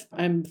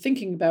I'm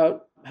thinking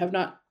about, have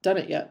not done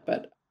it yet,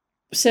 but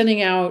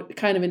sending out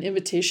kind of an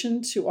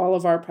invitation to all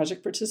of our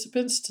project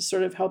participants to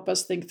sort of help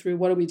us think through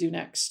what do we do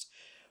next.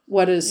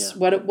 What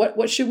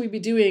should we be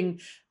doing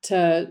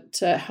to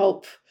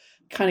help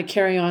kind of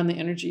carry on the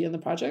energy in the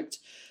project?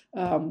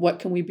 What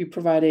can we be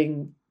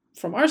providing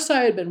from our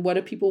side? And what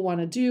do people want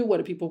to do? What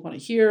do people want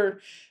to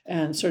hear?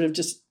 And sort of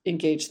just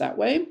engage that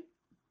way.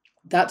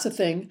 That's a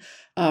thing.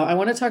 I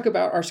want to talk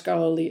about our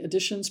scholarly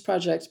editions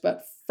project,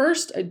 but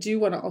first I do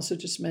want to also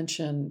just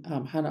mention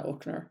Hannah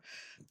Ochner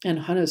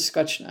and Hannes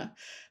Skochna.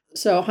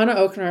 So Hannah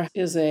Ochner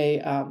is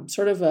a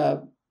sort of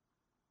a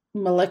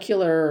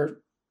molecular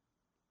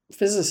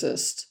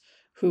physicist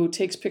who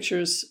takes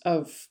pictures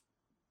of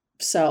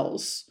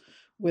cells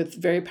with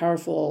very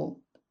powerful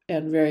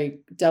and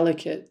very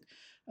delicate,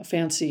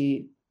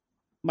 fancy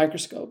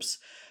microscopes.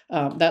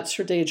 That's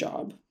her day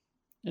job.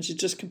 And she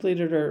just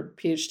completed her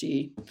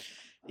PhD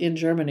in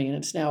Germany, and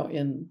it's now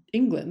in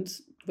England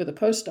with a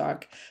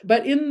postdoc.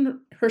 But in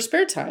her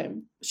spare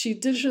time, she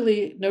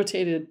digitally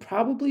notated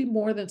probably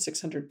more than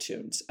 600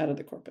 tunes out of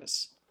the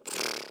corpus.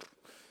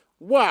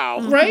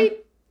 Wow.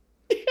 Right?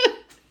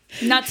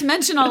 Not to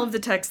mention all of the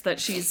text that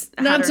she's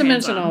had Not her to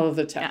hands mention on. all of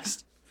the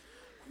text.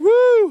 Yeah.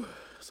 Woo!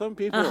 Some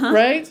people,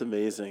 right? It's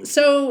amazing.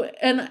 So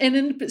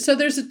so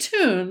there's a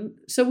tune.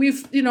 So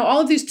we've all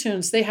of these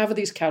tunes. They have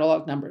these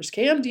catalog numbers: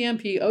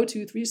 KMDMP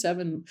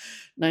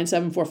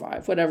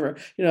 02379745, whatever.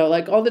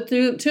 Like all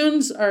the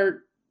tunes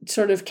are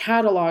sort of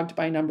cataloged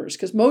by numbers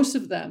because most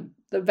of them,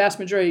 the vast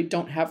majority,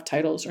 don't have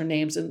titles or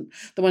names, and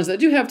the ones that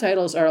do have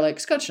titles are like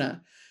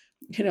Skochna.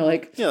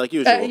 Like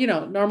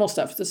usual. Normal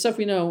stuff, the stuff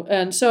we know.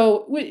 And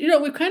so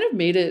we've kind of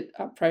made it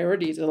a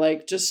priority to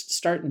like just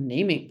start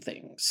naming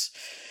things.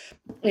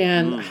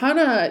 And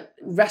Hannah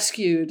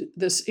rescued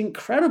this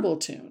incredible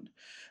tune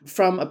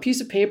from a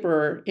piece of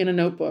paper in a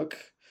notebook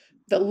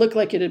that looked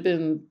like it had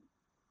been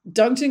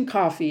dunked in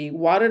coffee,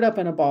 wadded up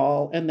in a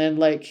ball, and then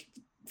like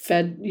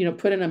fed,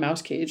 put in a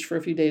mouse cage for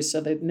a few days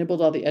so they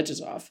nibbled all the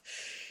edges off,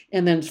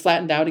 and then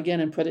flattened out again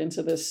and put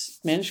into this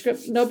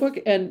manuscript notebook.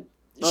 And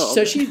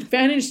so she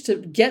managed to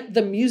get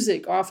the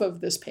music off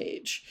of this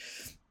page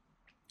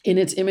in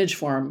its image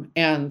form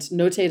and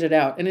notate it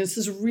out. And it's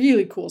this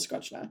really cool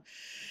Skochna.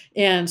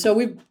 And so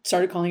we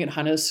started calling it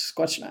Hannes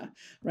Skochna,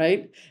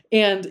 right?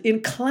 And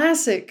in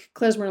classic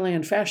Klezmer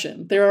Land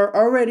fashion, there are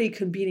already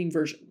competing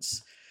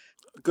versions.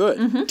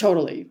 Good.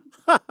 Totally.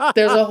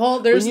 There's a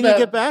whole, we need to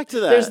get back to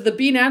that. There's the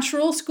B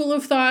natural school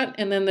of thought,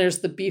 and then there's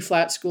the B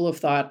flat school of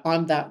thought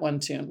on that one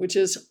tune, which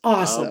is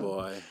awesome. Oh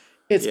boy.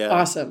 It's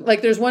awesome.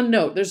 Like there's one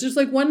note. There's just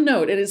like one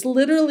note, and it's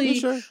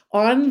literally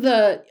on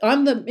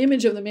the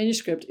image of the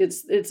manuscript.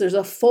 It's there's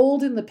a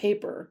fold in the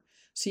paper,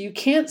 so you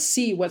can't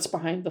see what's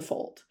behind the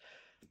fold.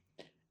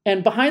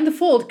 And behind the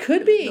fold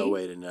could be no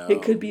way to know.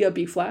 It could be a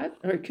B flat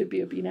or it could be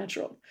a B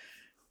natural.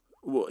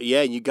 Well,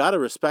 yeah, you got to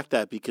respect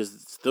that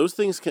because those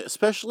things,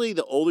 especially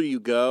the older you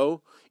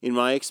go, in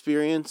my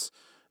experience,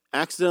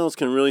 accidentals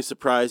can really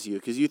surprise you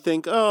because you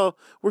think, oh,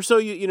 we're so,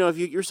 if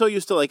you're so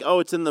used to like, oh,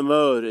 it's in the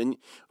mode. And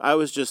I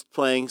was just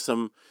playing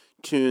some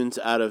tunes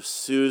out of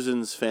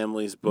Susan's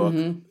family's book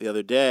the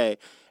other day.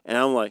 And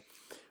I'm like,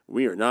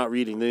 we are not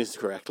reading these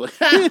correctly.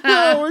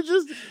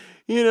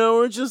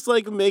 We're just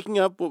like making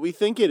up what we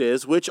think it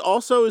is, which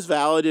also is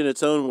valid in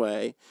its own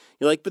way.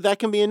 You're like, but that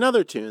can be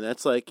another tune.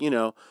 That's like,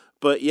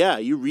 but yeah,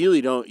 you really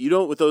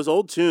don't with those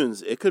old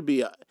tunes. It could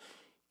be,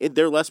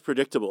 they're less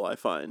predictable, I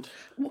find.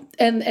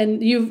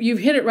 And you've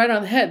hit it right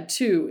on the head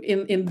too.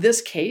 In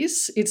this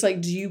case, it's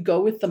like, do you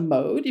go with the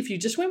mode? If you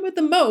just went with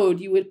the mode,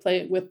 you would play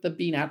it with the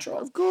B natural,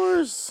 of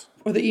course,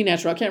 or the E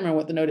natural. I can't remember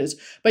what the note is,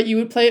 but you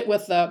would play it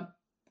with the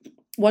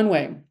one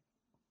way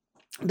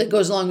that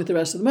goes along with the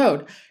rest of the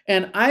mode.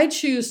 And I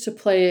choose to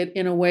play it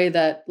in a way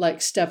that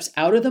like steps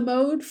out of the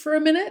mode for a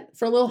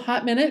little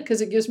hot minute,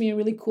 because it gives me a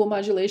really cool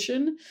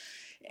modulation.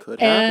 Could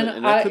happen,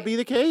 and that could be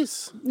the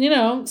case.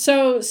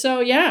 So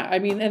yeah, I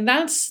mean, and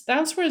that's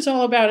what it's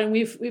all about. And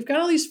we've got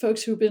all these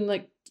folks who've been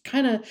like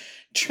kind of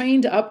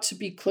trained up to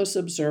be close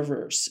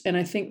observers. And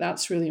I think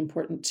that's really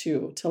important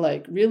too, to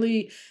like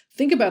really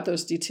think about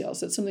those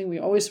details. That's something we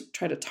always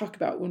try to talk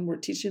about when we're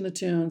teaching the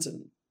tunes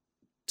and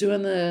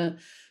doing the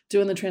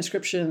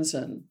transcriptions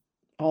and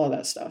all of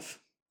that stuff.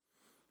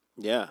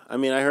 Yeah. I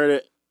mean, I heard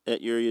it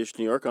at your New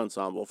York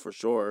ensemble for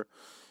sure.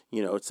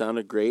 It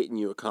sounded great and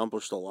you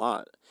accomplished a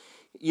lot.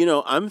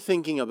 I'm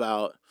thinking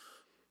about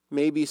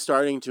maybe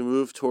starting to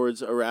move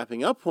towards a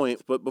wrapping up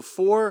point, but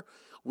before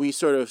we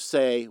sort of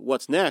say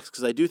what's next,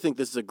 because I do think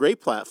this is a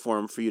great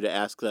platform for you to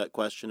ask that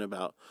question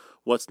about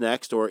what's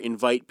next or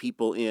invite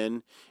people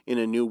in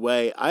a new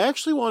way. I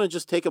actually want to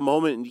just take a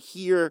moment and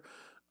hear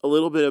a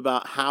little bit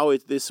about how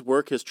this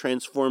work has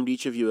transformed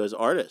each of you as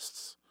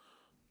artists.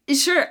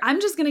 Sure.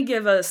 I'm just going to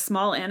give a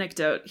small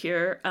anecdote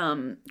here.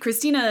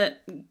 Christina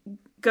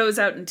goes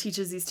out and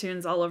teaches these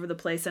tunes all over the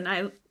place, and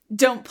I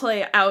don't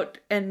play out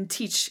and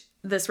teach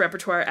this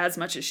repertoire as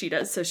much as she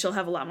does, so she'll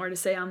have a lot more to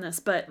say on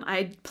this. But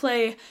I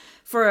play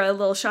for a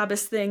little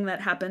Shabbos thing that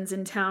happens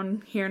in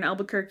town here in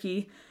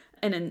Albuquerque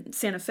and in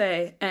Santa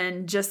Fe,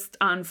 and just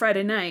on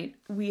Friday night,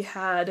 we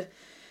had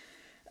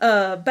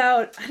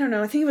about, I don't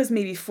know, I think it was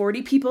maybe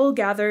 40 people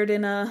gathered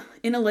in a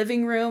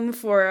living room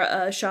for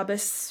a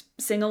Shabbos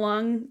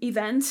sing-along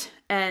event,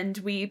 and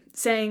we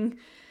sang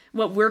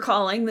what we're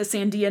calling the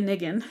Sandia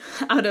Niggin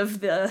out of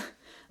the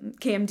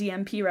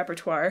KMDMP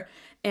repertoire,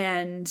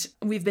 and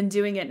we've been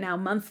doing it now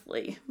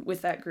monthly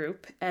with that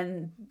group,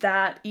 and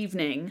that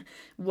evening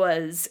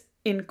was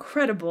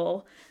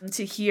incredible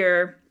to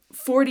hear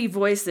 40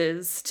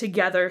 voices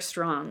together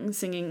strong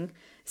singing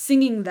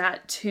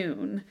that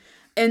tune.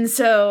 And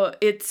so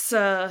it's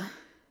I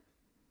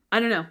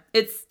don't know,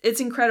 it's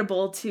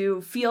incredible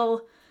to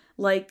feel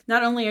like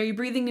not only are you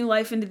breathing new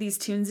life into these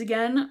tunes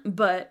again,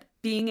 but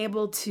being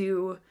able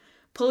to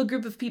pull a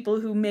group of people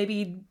who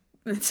maybe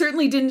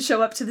certainly didn't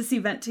show up to this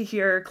event to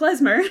hear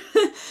Klezmer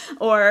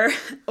or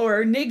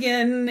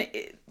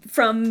Niggin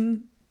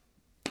from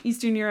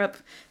Eastern Europe.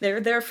 They're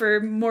there for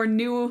more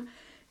new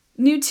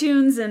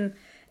tunes, and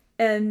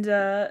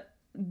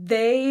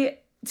they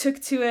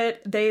took to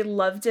it. They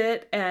loved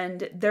it,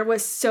 and there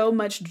was so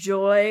much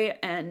joy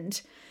and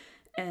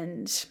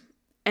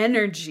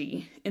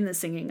energy in the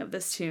singing of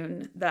this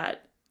tune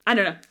that, I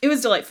don't know, it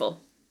was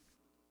delightful.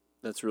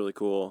 That's really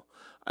cool.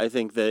 I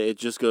think that it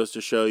just goes to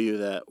show you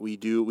that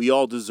we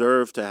all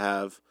deserve to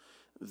have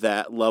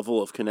that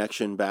level of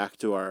connection back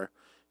to our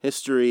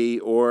history,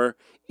 or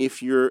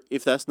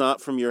if that's not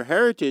from your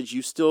heritage,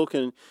 you still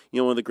can,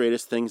 one of the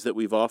greatest things that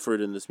we've offered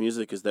in this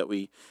music is that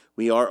we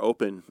are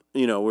open,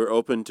 we're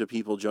open to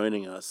people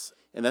joining us.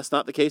 And that's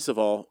not the case of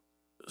all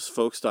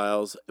folk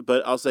styles,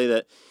 but I'll say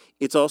that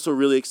it's also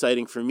really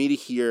exciting for me to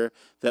hear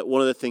that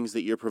one of the things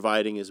that you're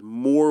providing is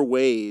more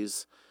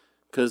ways,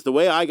 because the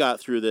way I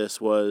got through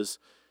this was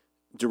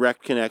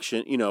direct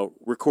connection,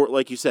 record,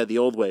 like you said, the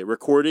old way,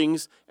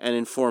 recordings and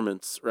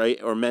informants,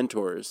 right? Or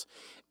mentors.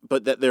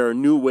 But that there are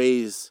new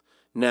ways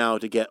now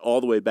to get all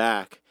the way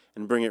back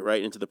and bring it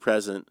right into the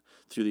present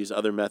through these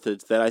other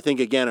methods that I think,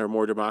 again, are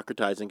more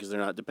democratizing because they're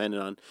not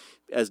dependent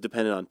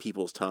on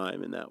people's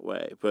time in that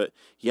way. But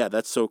yeah,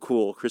 that's so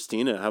cool.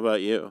 Christina, how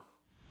about you?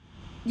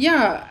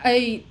 Yeah,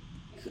 I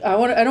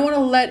don't want to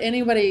let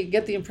anybody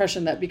get the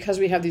impression that because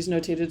we have these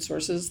notated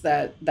sources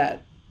that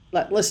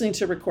listening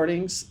to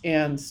recordings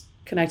and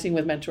connecting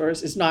with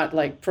mentors is not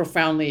like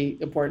profoundly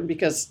important,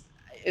 because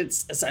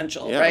it's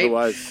essential, Yeah, right?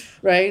 otherwise,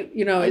 right?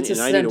 You know, it's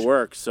essential. I need to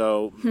work,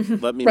 so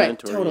let me right,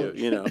 mentor totally.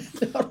 you, you know.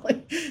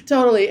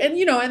 Totally. And,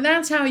 you know, and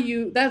that's how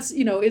that's,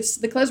 you know, it's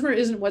the klezmer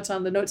isn't what's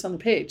on the notes on the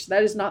page.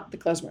 That is not the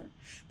klezmer.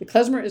 The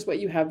klezmer is what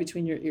you have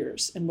between your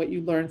ears and what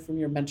you learn from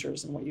your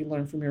mentors and what you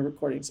learn from your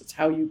recordings. It's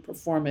how you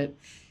perform a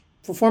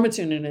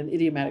tune in an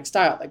idiomatic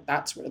style. Like,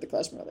 that's where the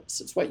klezmer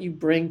is. It's what you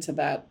bring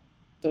to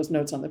those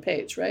notes on the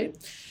page, right?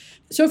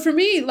 So for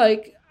me,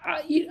 like,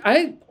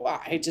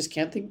 I just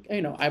can't think,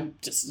 you know,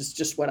 it's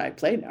just what I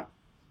play now,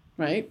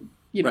 right?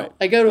 You know,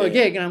 I go to a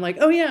gig and I'm like,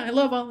 oh yeah, I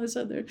love all this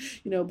other,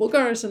 you know,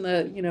 Bulgaris and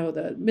the, you know,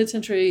 the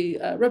mid-century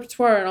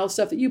repertoire and all the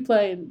stuff that you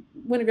play and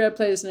Winograd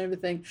plays and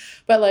everything.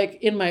 But like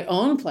in my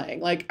own playing,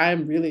 like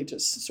I'm really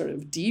just sort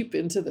of deep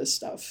into this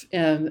stuff.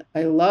 And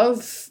I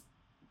love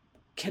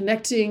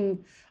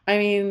connecting. I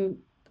mean,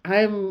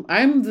 I'm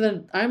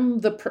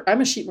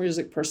a sheet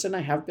music person.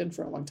 I have been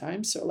for a long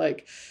time. So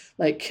like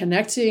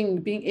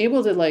connecting, being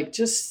able to like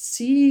just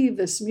see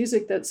this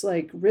music that's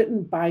like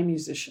written by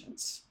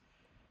musicians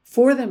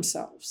for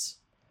themselves,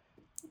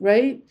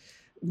 right?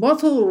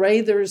 Motul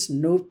Rader's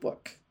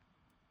notebook.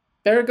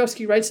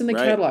 Berezovsky writes in the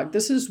catalog,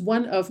 this is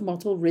one of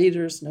Motul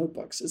Rader's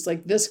notebooks. It's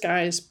like this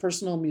guy's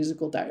personal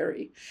musical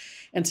diary.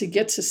 And to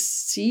get to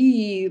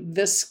see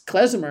this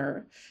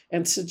klezmer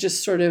and to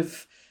just sort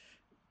of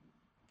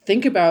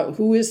think about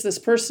who is this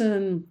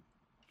person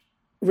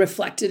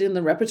reflected in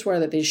the repertoire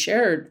that they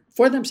shared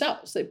for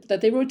themselves, that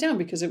they wrote down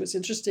because it was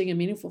interesting and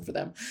meaningful for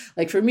them.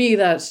 Like for me,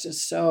 that's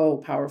just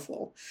so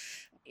powerful.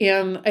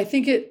 And I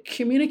think it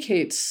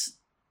communicates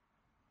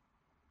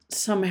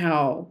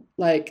somehow,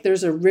 like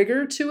there's a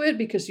rigor to it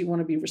because you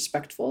want to be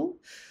respectful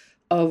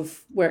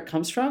of where it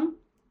comes from.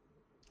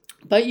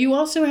 But you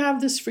also have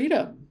this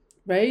freedom,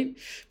 right?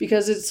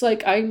 Because it's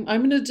like, I'm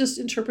going to just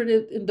interpret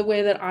it in the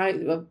way that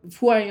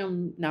who I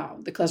am now,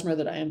 the klezmer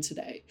that I am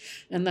today.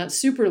 And that's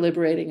super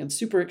liberating and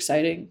super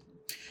exciting.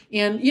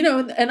 And, you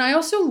know, and I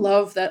also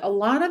love that a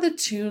lot of the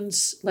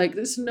tunes, like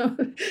there's no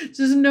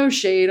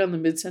shade on the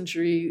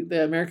mid-century,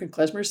 the American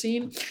klezmer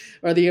scene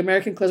or the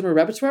American klezmer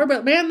repertoire,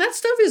 but man, that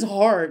stuff is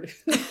hard.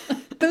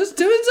 Those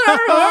tunes are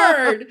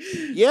hard.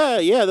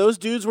 Yeah, those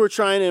dudes were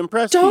trying to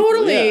impress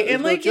totally. people. Yeah,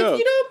 and like, if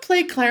you don't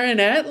play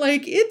clarinet,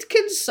 like it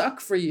can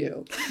suck for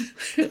you.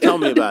 Tell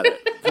me about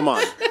it. Come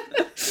on.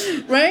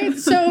 Right?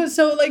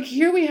 So like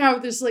here we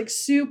have this like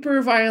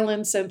super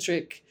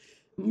violin-centric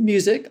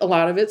music. A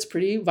lot of it's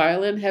pretty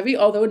violin heavy,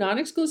 although not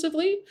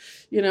exclusively.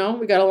 You know,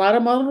 we got a lot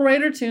of Motul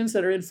Rader tunes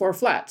that are in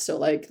 4/flat. So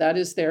like that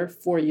is there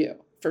for you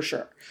for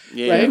sure.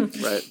 Yeah,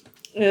 right.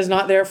 It is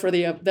not there for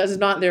that is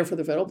not there for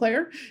the fiddle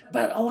player.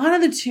 But a lot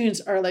of the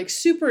tunes are like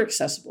super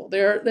accessible.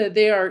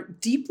 They are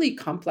deeply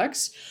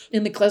complex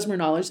in the klezmer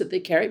knowledge that they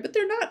carry, but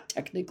they're not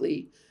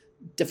technically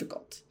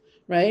difficult,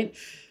 right?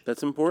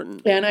 That's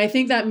important. And I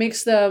think that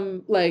makes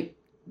them like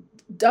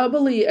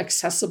doubly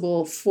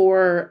accessible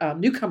for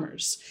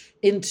newcomers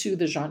into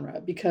the genre,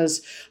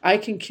 because I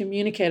can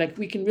communicate, like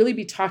we can really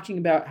be talking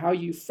about how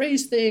you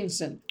phrase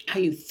things and how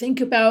you think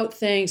about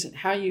things and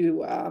how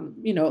you,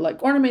 you know,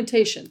 like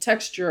ornamentation,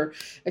 texture,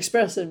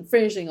 expressive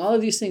phrasing, all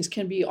of these things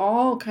can be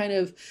all kind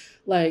of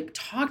like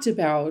talked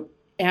about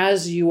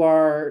as you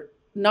are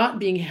not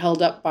being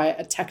held up by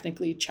a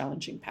technically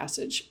challenging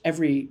passage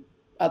every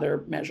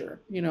other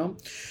measure, you know?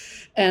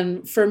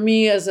 And for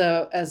me as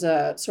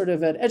a sort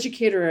of an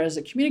educator, as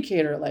a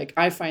communicator, like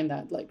I find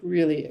that like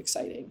really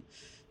exciting,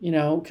 you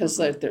know, because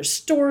like there's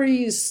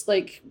stories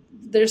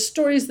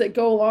that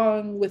go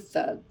along with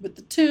the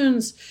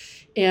tunes.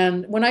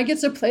 And when I get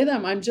to play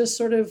them, I'm just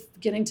sort of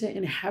getting to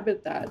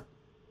inhabit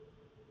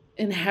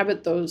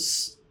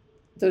those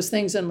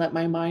things and let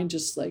my mind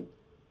just like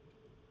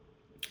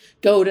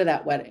go to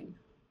that wedding.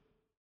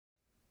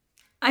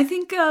 I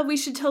think we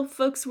should tell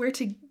folks where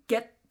to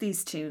get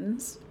these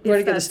tunes. Where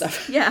to get the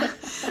stuff. Yeah.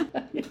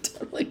 Yeah,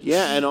 totally.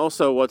 Yeah, and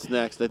also what's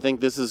next? I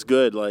think this is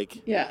good.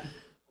 Like, yeah.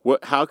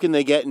 How can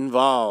they get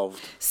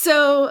involved?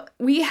 So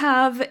we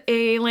have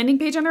a landing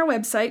page on our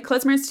website,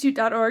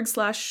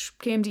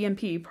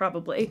 klezmerinstitute.org/KMDMP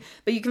probably,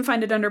 but you can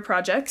find it under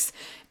projects.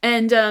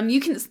 And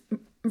you can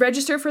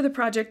register for the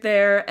project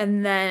there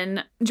and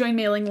then join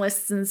mailing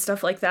lists and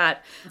stuff like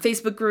that,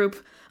 Facebook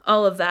group,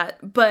 all of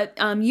that. But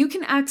you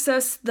can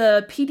access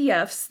the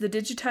PDFs, the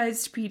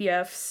digitized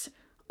PDFs,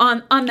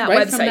 on that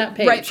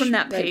website, right from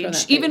that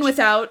page, even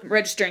without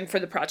registering for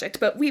the project.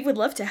 But we would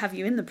love to have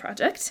you in the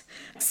project.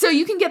 So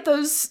you can get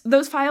those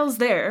files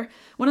there.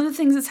 One of the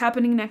things that's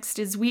happening next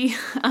is we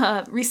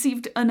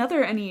received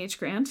another NEH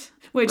grant,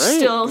 which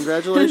still,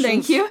 congratulations.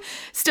 Thank you,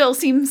 still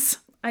seems,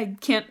 I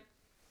can't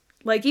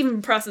like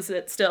even process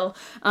it still,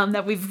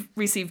 that we've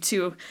received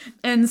two.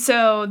 And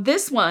so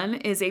this one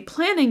is a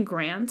planning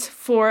grant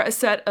for a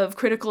set of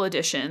critical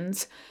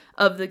editions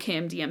of the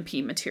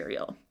KMDMP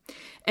material.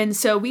 And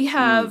so we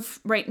have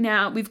right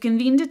now, we've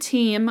convened a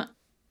team,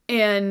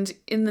 and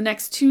in the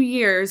next 2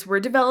 years, we're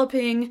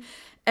developing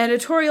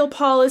editorial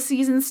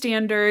policies and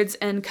standards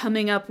and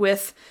coming up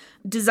with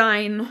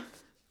design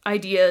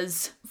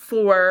ideas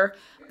for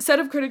a set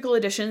of critical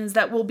editions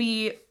that will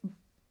be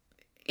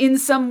in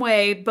some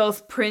way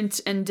both print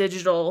and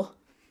digital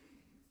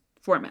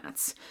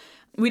formats.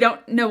 We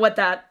don't know what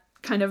that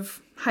kind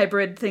of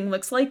hybrid thing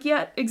looks like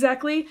yet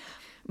exactly,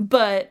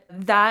 but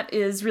that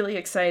is really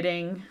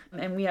exciting.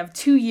 And we have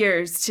 2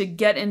 years to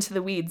get into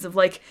the weeds of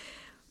like,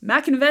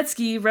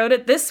 Makonovetsky wrote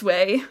it this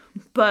way,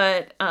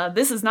 but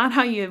this is not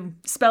how you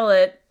spell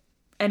it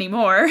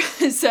anymore.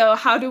 So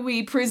how do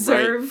we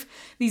preserve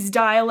these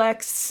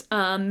dialects,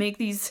 make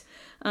these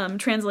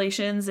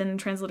translations and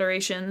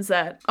transliterations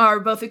that are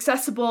both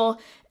accessible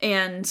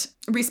and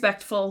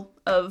respectful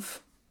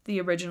of the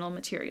original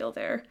material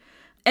there?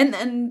 And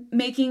then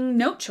making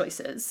note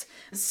choices.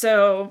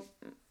 So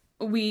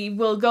we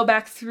will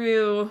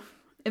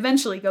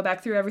eventually go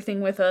back through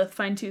everything with a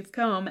fine-tooth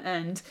comb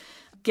and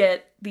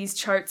get these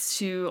charts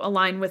to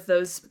align with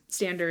those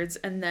standards,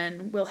 and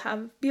then we'll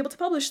be able to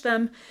publish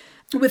them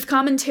with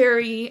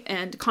commentary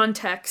and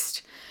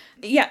context.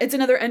 Yeah, it's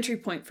another entry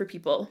point for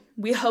people.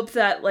 We hope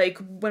that, like,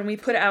 when we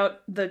put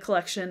out the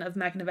collection of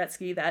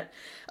Makonovetsky, that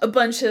a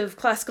bunch of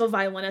classical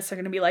violinists are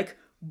going to be like,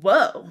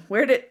 whoa,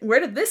 where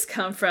did this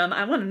come from?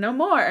 I want to know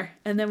more.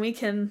 And then we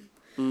can,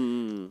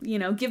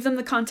 give them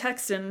the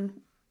context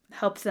and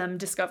help them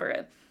discover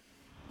it.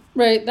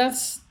 Right.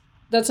 That's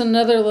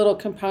another little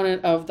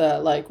component of the,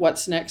 like,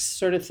 what's next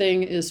sort of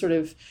thing, is sort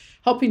of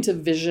helping to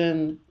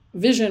vision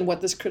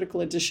what this critical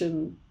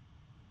edition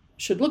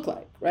should look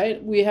like,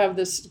 right? We have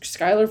this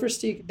Schuyler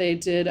Versteeg. They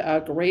did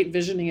a great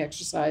visioning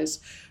exercise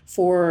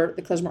for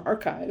the Klezmer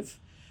archive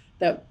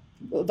that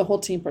the whole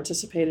team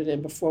participated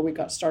in before we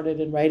got started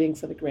in writing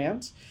for the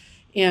grant.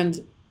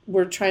 And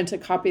we're trying to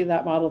copy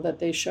that model that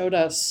they showed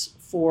us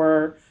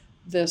for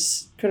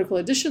this critical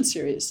edition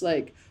series.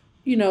 Like,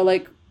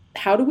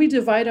 how do we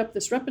divide up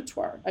this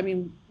repertoire? I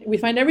mean, we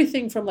find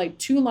everything from like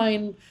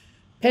 2-line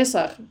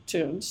Pesach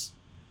tunes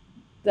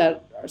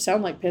that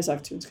sound like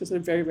Pesach tunes because they're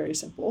very, very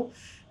simple,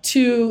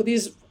 to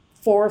these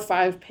 4 or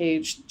 5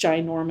 page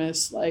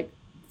ginormous, like,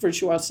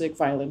 virtuosic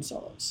violin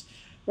solos,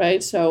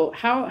 right? So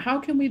how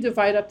can we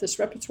divide up this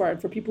repertoire?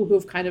 And for people who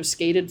have kind of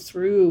skated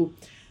through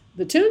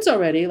the tunes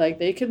already, like,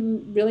 they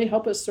can really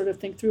help us sort of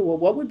think through, well,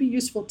 what would be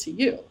useful to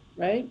you,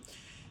 right?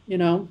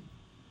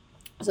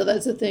 So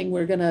that's the thing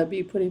we're going to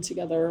be putting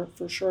together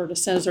for sure to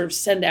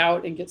send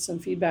out and get some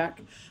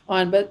feedback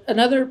on. But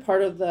another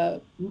part of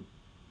the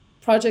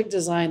project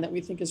design that we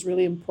think is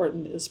really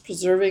important is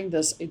preserving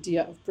this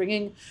idea of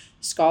bringing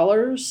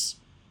scholars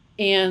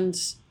and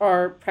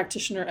our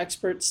practitioner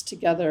experts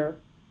together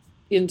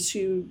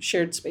into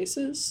shared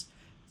spaces.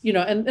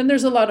 And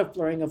there's a lot of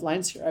blurring of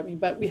lines here. I mean,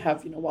 but we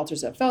have, Walter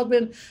Z.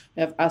 Feldman,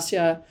 we have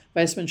Asya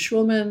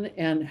Weissman-Schulman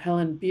and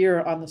Helen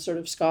Beer on the sort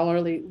of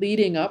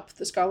leading up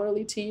the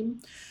scholarly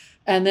team.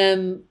 And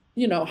then,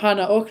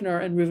 Hanna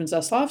Ochner and Reuven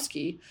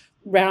Zaslavsky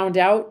round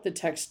out the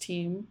text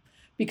team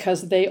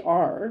because they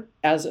are,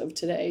 as of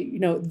today,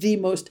 the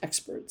most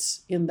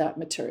experts in that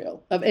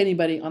material of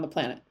anybody on the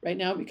planet right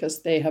now,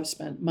 because they have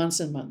spent months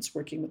and months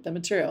working with the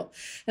material.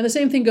 And the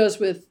same thing goes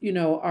with,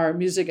 our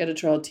music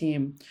editorial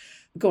team.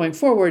 Going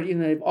forward,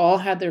 they've all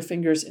had their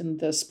fingers in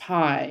this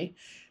pie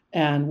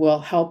and will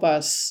help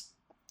us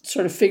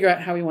sort of figure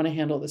out how we want to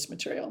handle this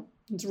material.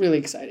 It's really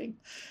exciting.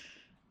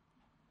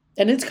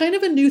 And it's kind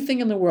of a new thing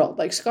in the world.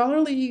 Like,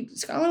 scholarly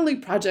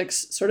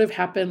projects sort of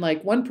happen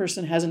like one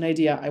person has an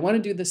idea. I want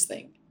to do this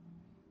thing.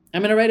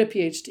 I'm going to write a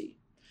PhD,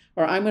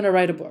 or I'm going to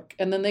write a book.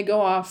 And then they go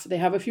off, they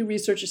have a few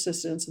research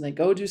assistants and they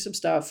go do some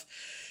stuff.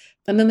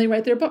 And then they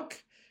write their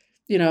book,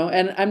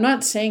 and I'm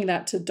not saying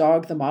that to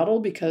dog the model,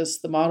 because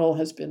the model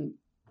has been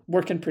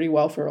working pretty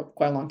well for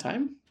quite a long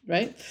time,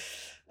 right?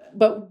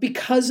 But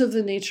because of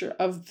the nature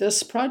of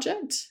this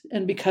project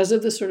and because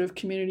of the sort of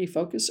community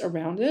focus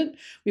around it,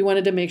 we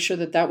wanted to make sure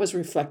that that was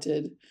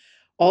reflected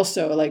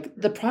also. Like,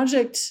 the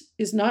project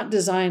is not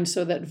designed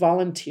so that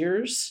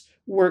volunteers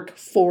work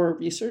for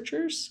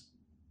researchers,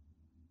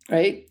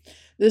 right?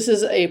 This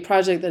is a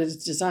project that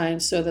is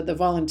designed so that the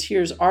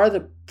volunteers are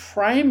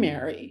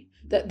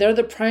they're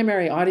the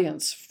primary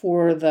audience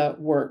for the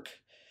work,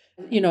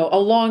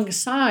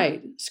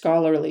 alongside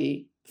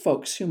scholarly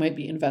folks who might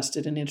be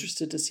invested and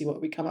interested to see what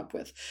we come up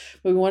with.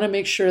 But we want to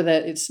make sure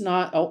that it's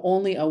not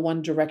only a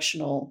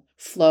one-directional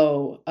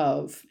flow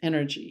of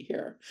energy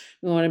here.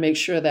 We want to make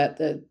sure that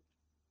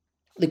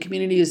the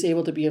community is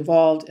able to be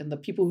involved, and the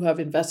people who have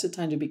invested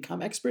time to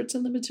become experts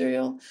in the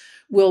material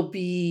will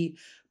be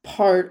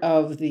part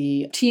of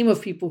the team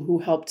of people who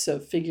help to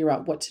figure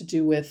out what to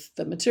do with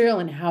the material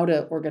and how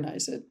to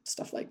organize it,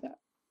 stuff like that.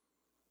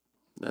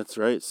 That's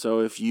right.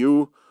 So if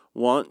you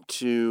want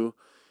to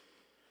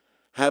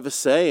have a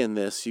say in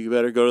this, you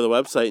better go to the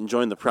website and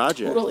join the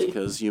project. Totally.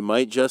 Because you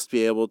might just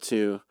be able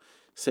to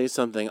say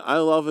something. I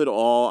love it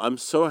all. I'm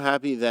so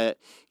happy that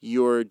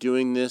you're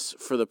doing this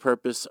for the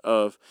purpose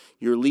of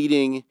you're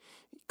leading,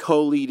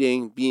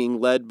 co-leading, being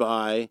led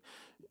by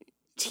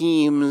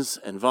teams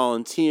and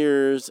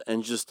volunteers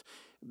and just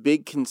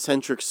big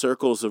concentric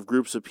circles of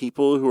groups of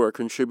people who are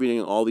contributing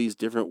in all these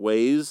different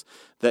ways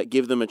that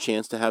give them a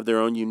chance to have their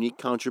own unique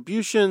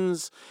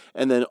contributions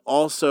and then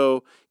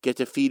also get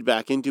to feed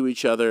back into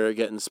each other,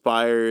 get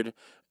inspired.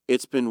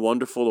 it's been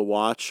wonderful to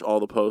watch all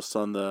the posts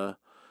on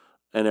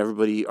and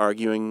everybody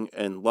arguing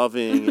and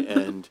loving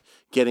and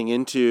getting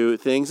into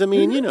things. I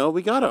mean,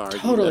 we gotta argue.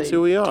 Totally. That's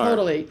who we are.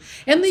 Totally.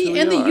 And the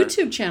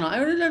YouTube channel.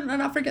 I would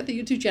not forget the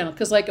YouTube channel,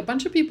 because like a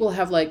bunch of people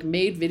have like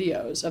made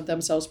videos of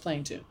themselves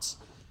playing tunes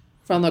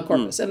from the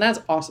corpus, and that's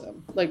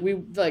awesome. Like we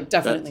like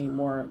definitely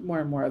more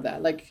and more of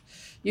that. Like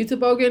Youth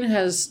Bogan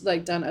has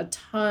like done a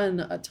ton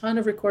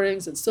of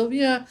recordings, and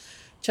Sylvia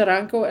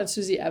Charanco and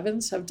Susie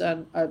Evans have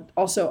done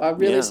also a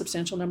really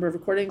substantial number of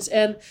recordings.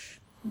 And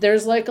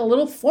there's like a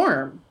little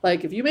form.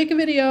 Like if you make a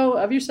video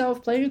of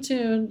yourself playing a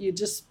tune, you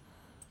just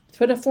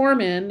put a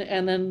form in,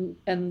 and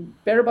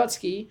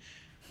Barabutsky,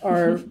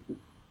 our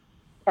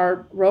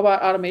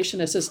robot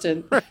automation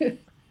assistant. Right.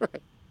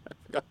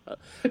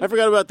 I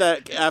forgot about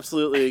that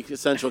absolutely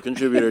essential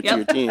contributor to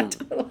your team.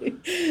 Totally.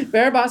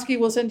 Barabutsky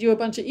will send you a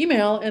bunch of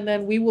email, and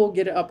then we will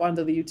get it up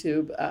onto the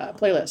YouTube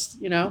playlist.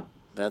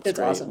 That's it's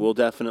great. Awesome. We'll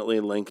definitely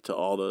link to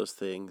all those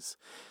things.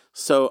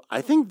 So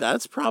I think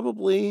that's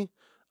probably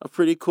a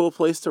pretty cool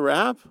place to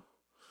wrap.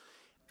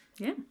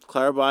 Yeah.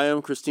 Clara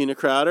Byam, Christina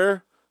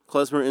Crowder,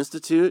 Klezmer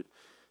Institute,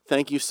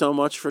 thank you so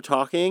much for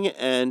talking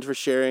and for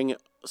sharing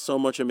so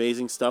much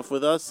amazing stuff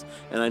with us.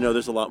 And I know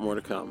there's a lot more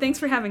to come. Thanks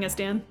for having us,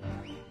 Dan.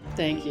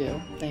 Thank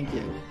you.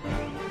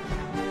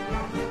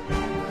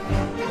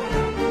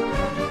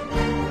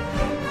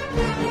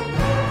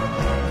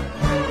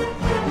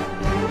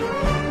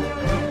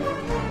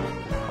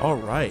 All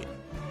right.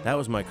 That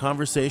was my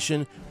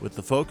conversation with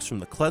the folks from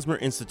the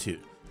Klezmer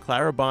Institute,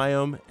 Clara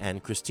Byam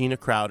and Christina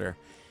Crowder.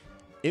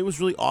 It was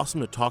really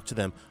awesome to talk to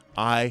them.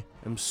 I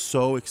am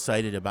so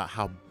excited about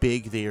how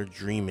big they are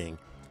dreaming,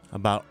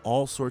 about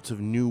all sorts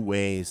of new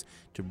ways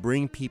to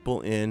bring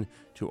people in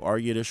to our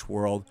Yiddish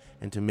world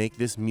and to make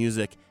this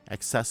music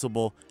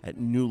accessible at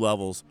new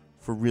levels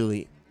for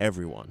really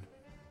everyone.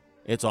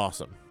 It's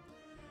awesome.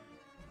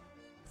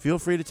 Feel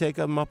free to take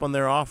them up on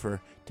their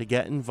offer to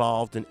get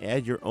involved and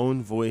add your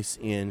own voice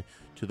in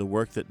to the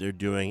work that they're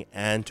doing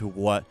and to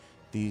what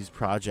these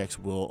projects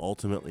will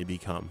ultimately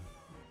become.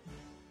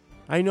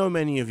 I know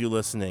many of you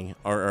listening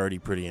are already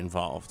pretty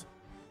involved,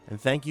 and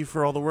thank you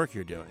for all the work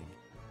you're doing.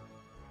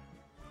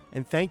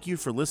 And thank you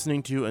for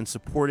listening to and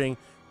supporting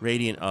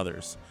Radiant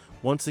Others.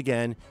 Once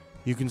again,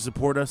 you can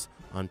support us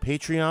on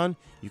Patreon.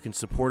 You can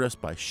support us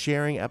by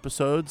sharing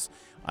episodes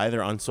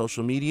either on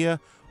social media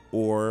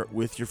or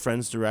with your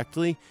friends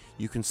directly.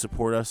 You can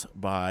support us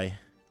by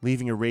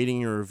leaving a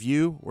rating or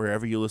review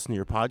wherever you listen to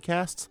your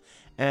podcasts.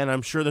 And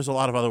I'm sure there's a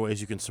lot of other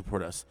ways you can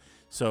support us.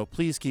 So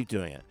please keep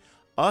doing it.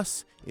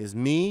 Us is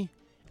me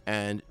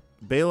and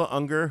Bela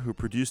Unger, who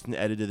produced and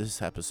edited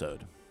this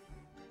episode.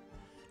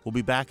 We'll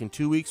be back in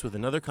 2 weeks with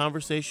another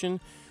conversation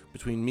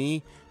between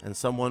me and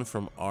someone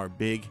from our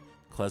big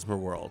Klezmer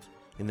world.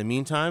 In the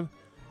meantime,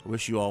 I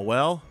wish you all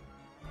well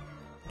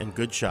and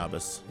good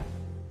Shabbos.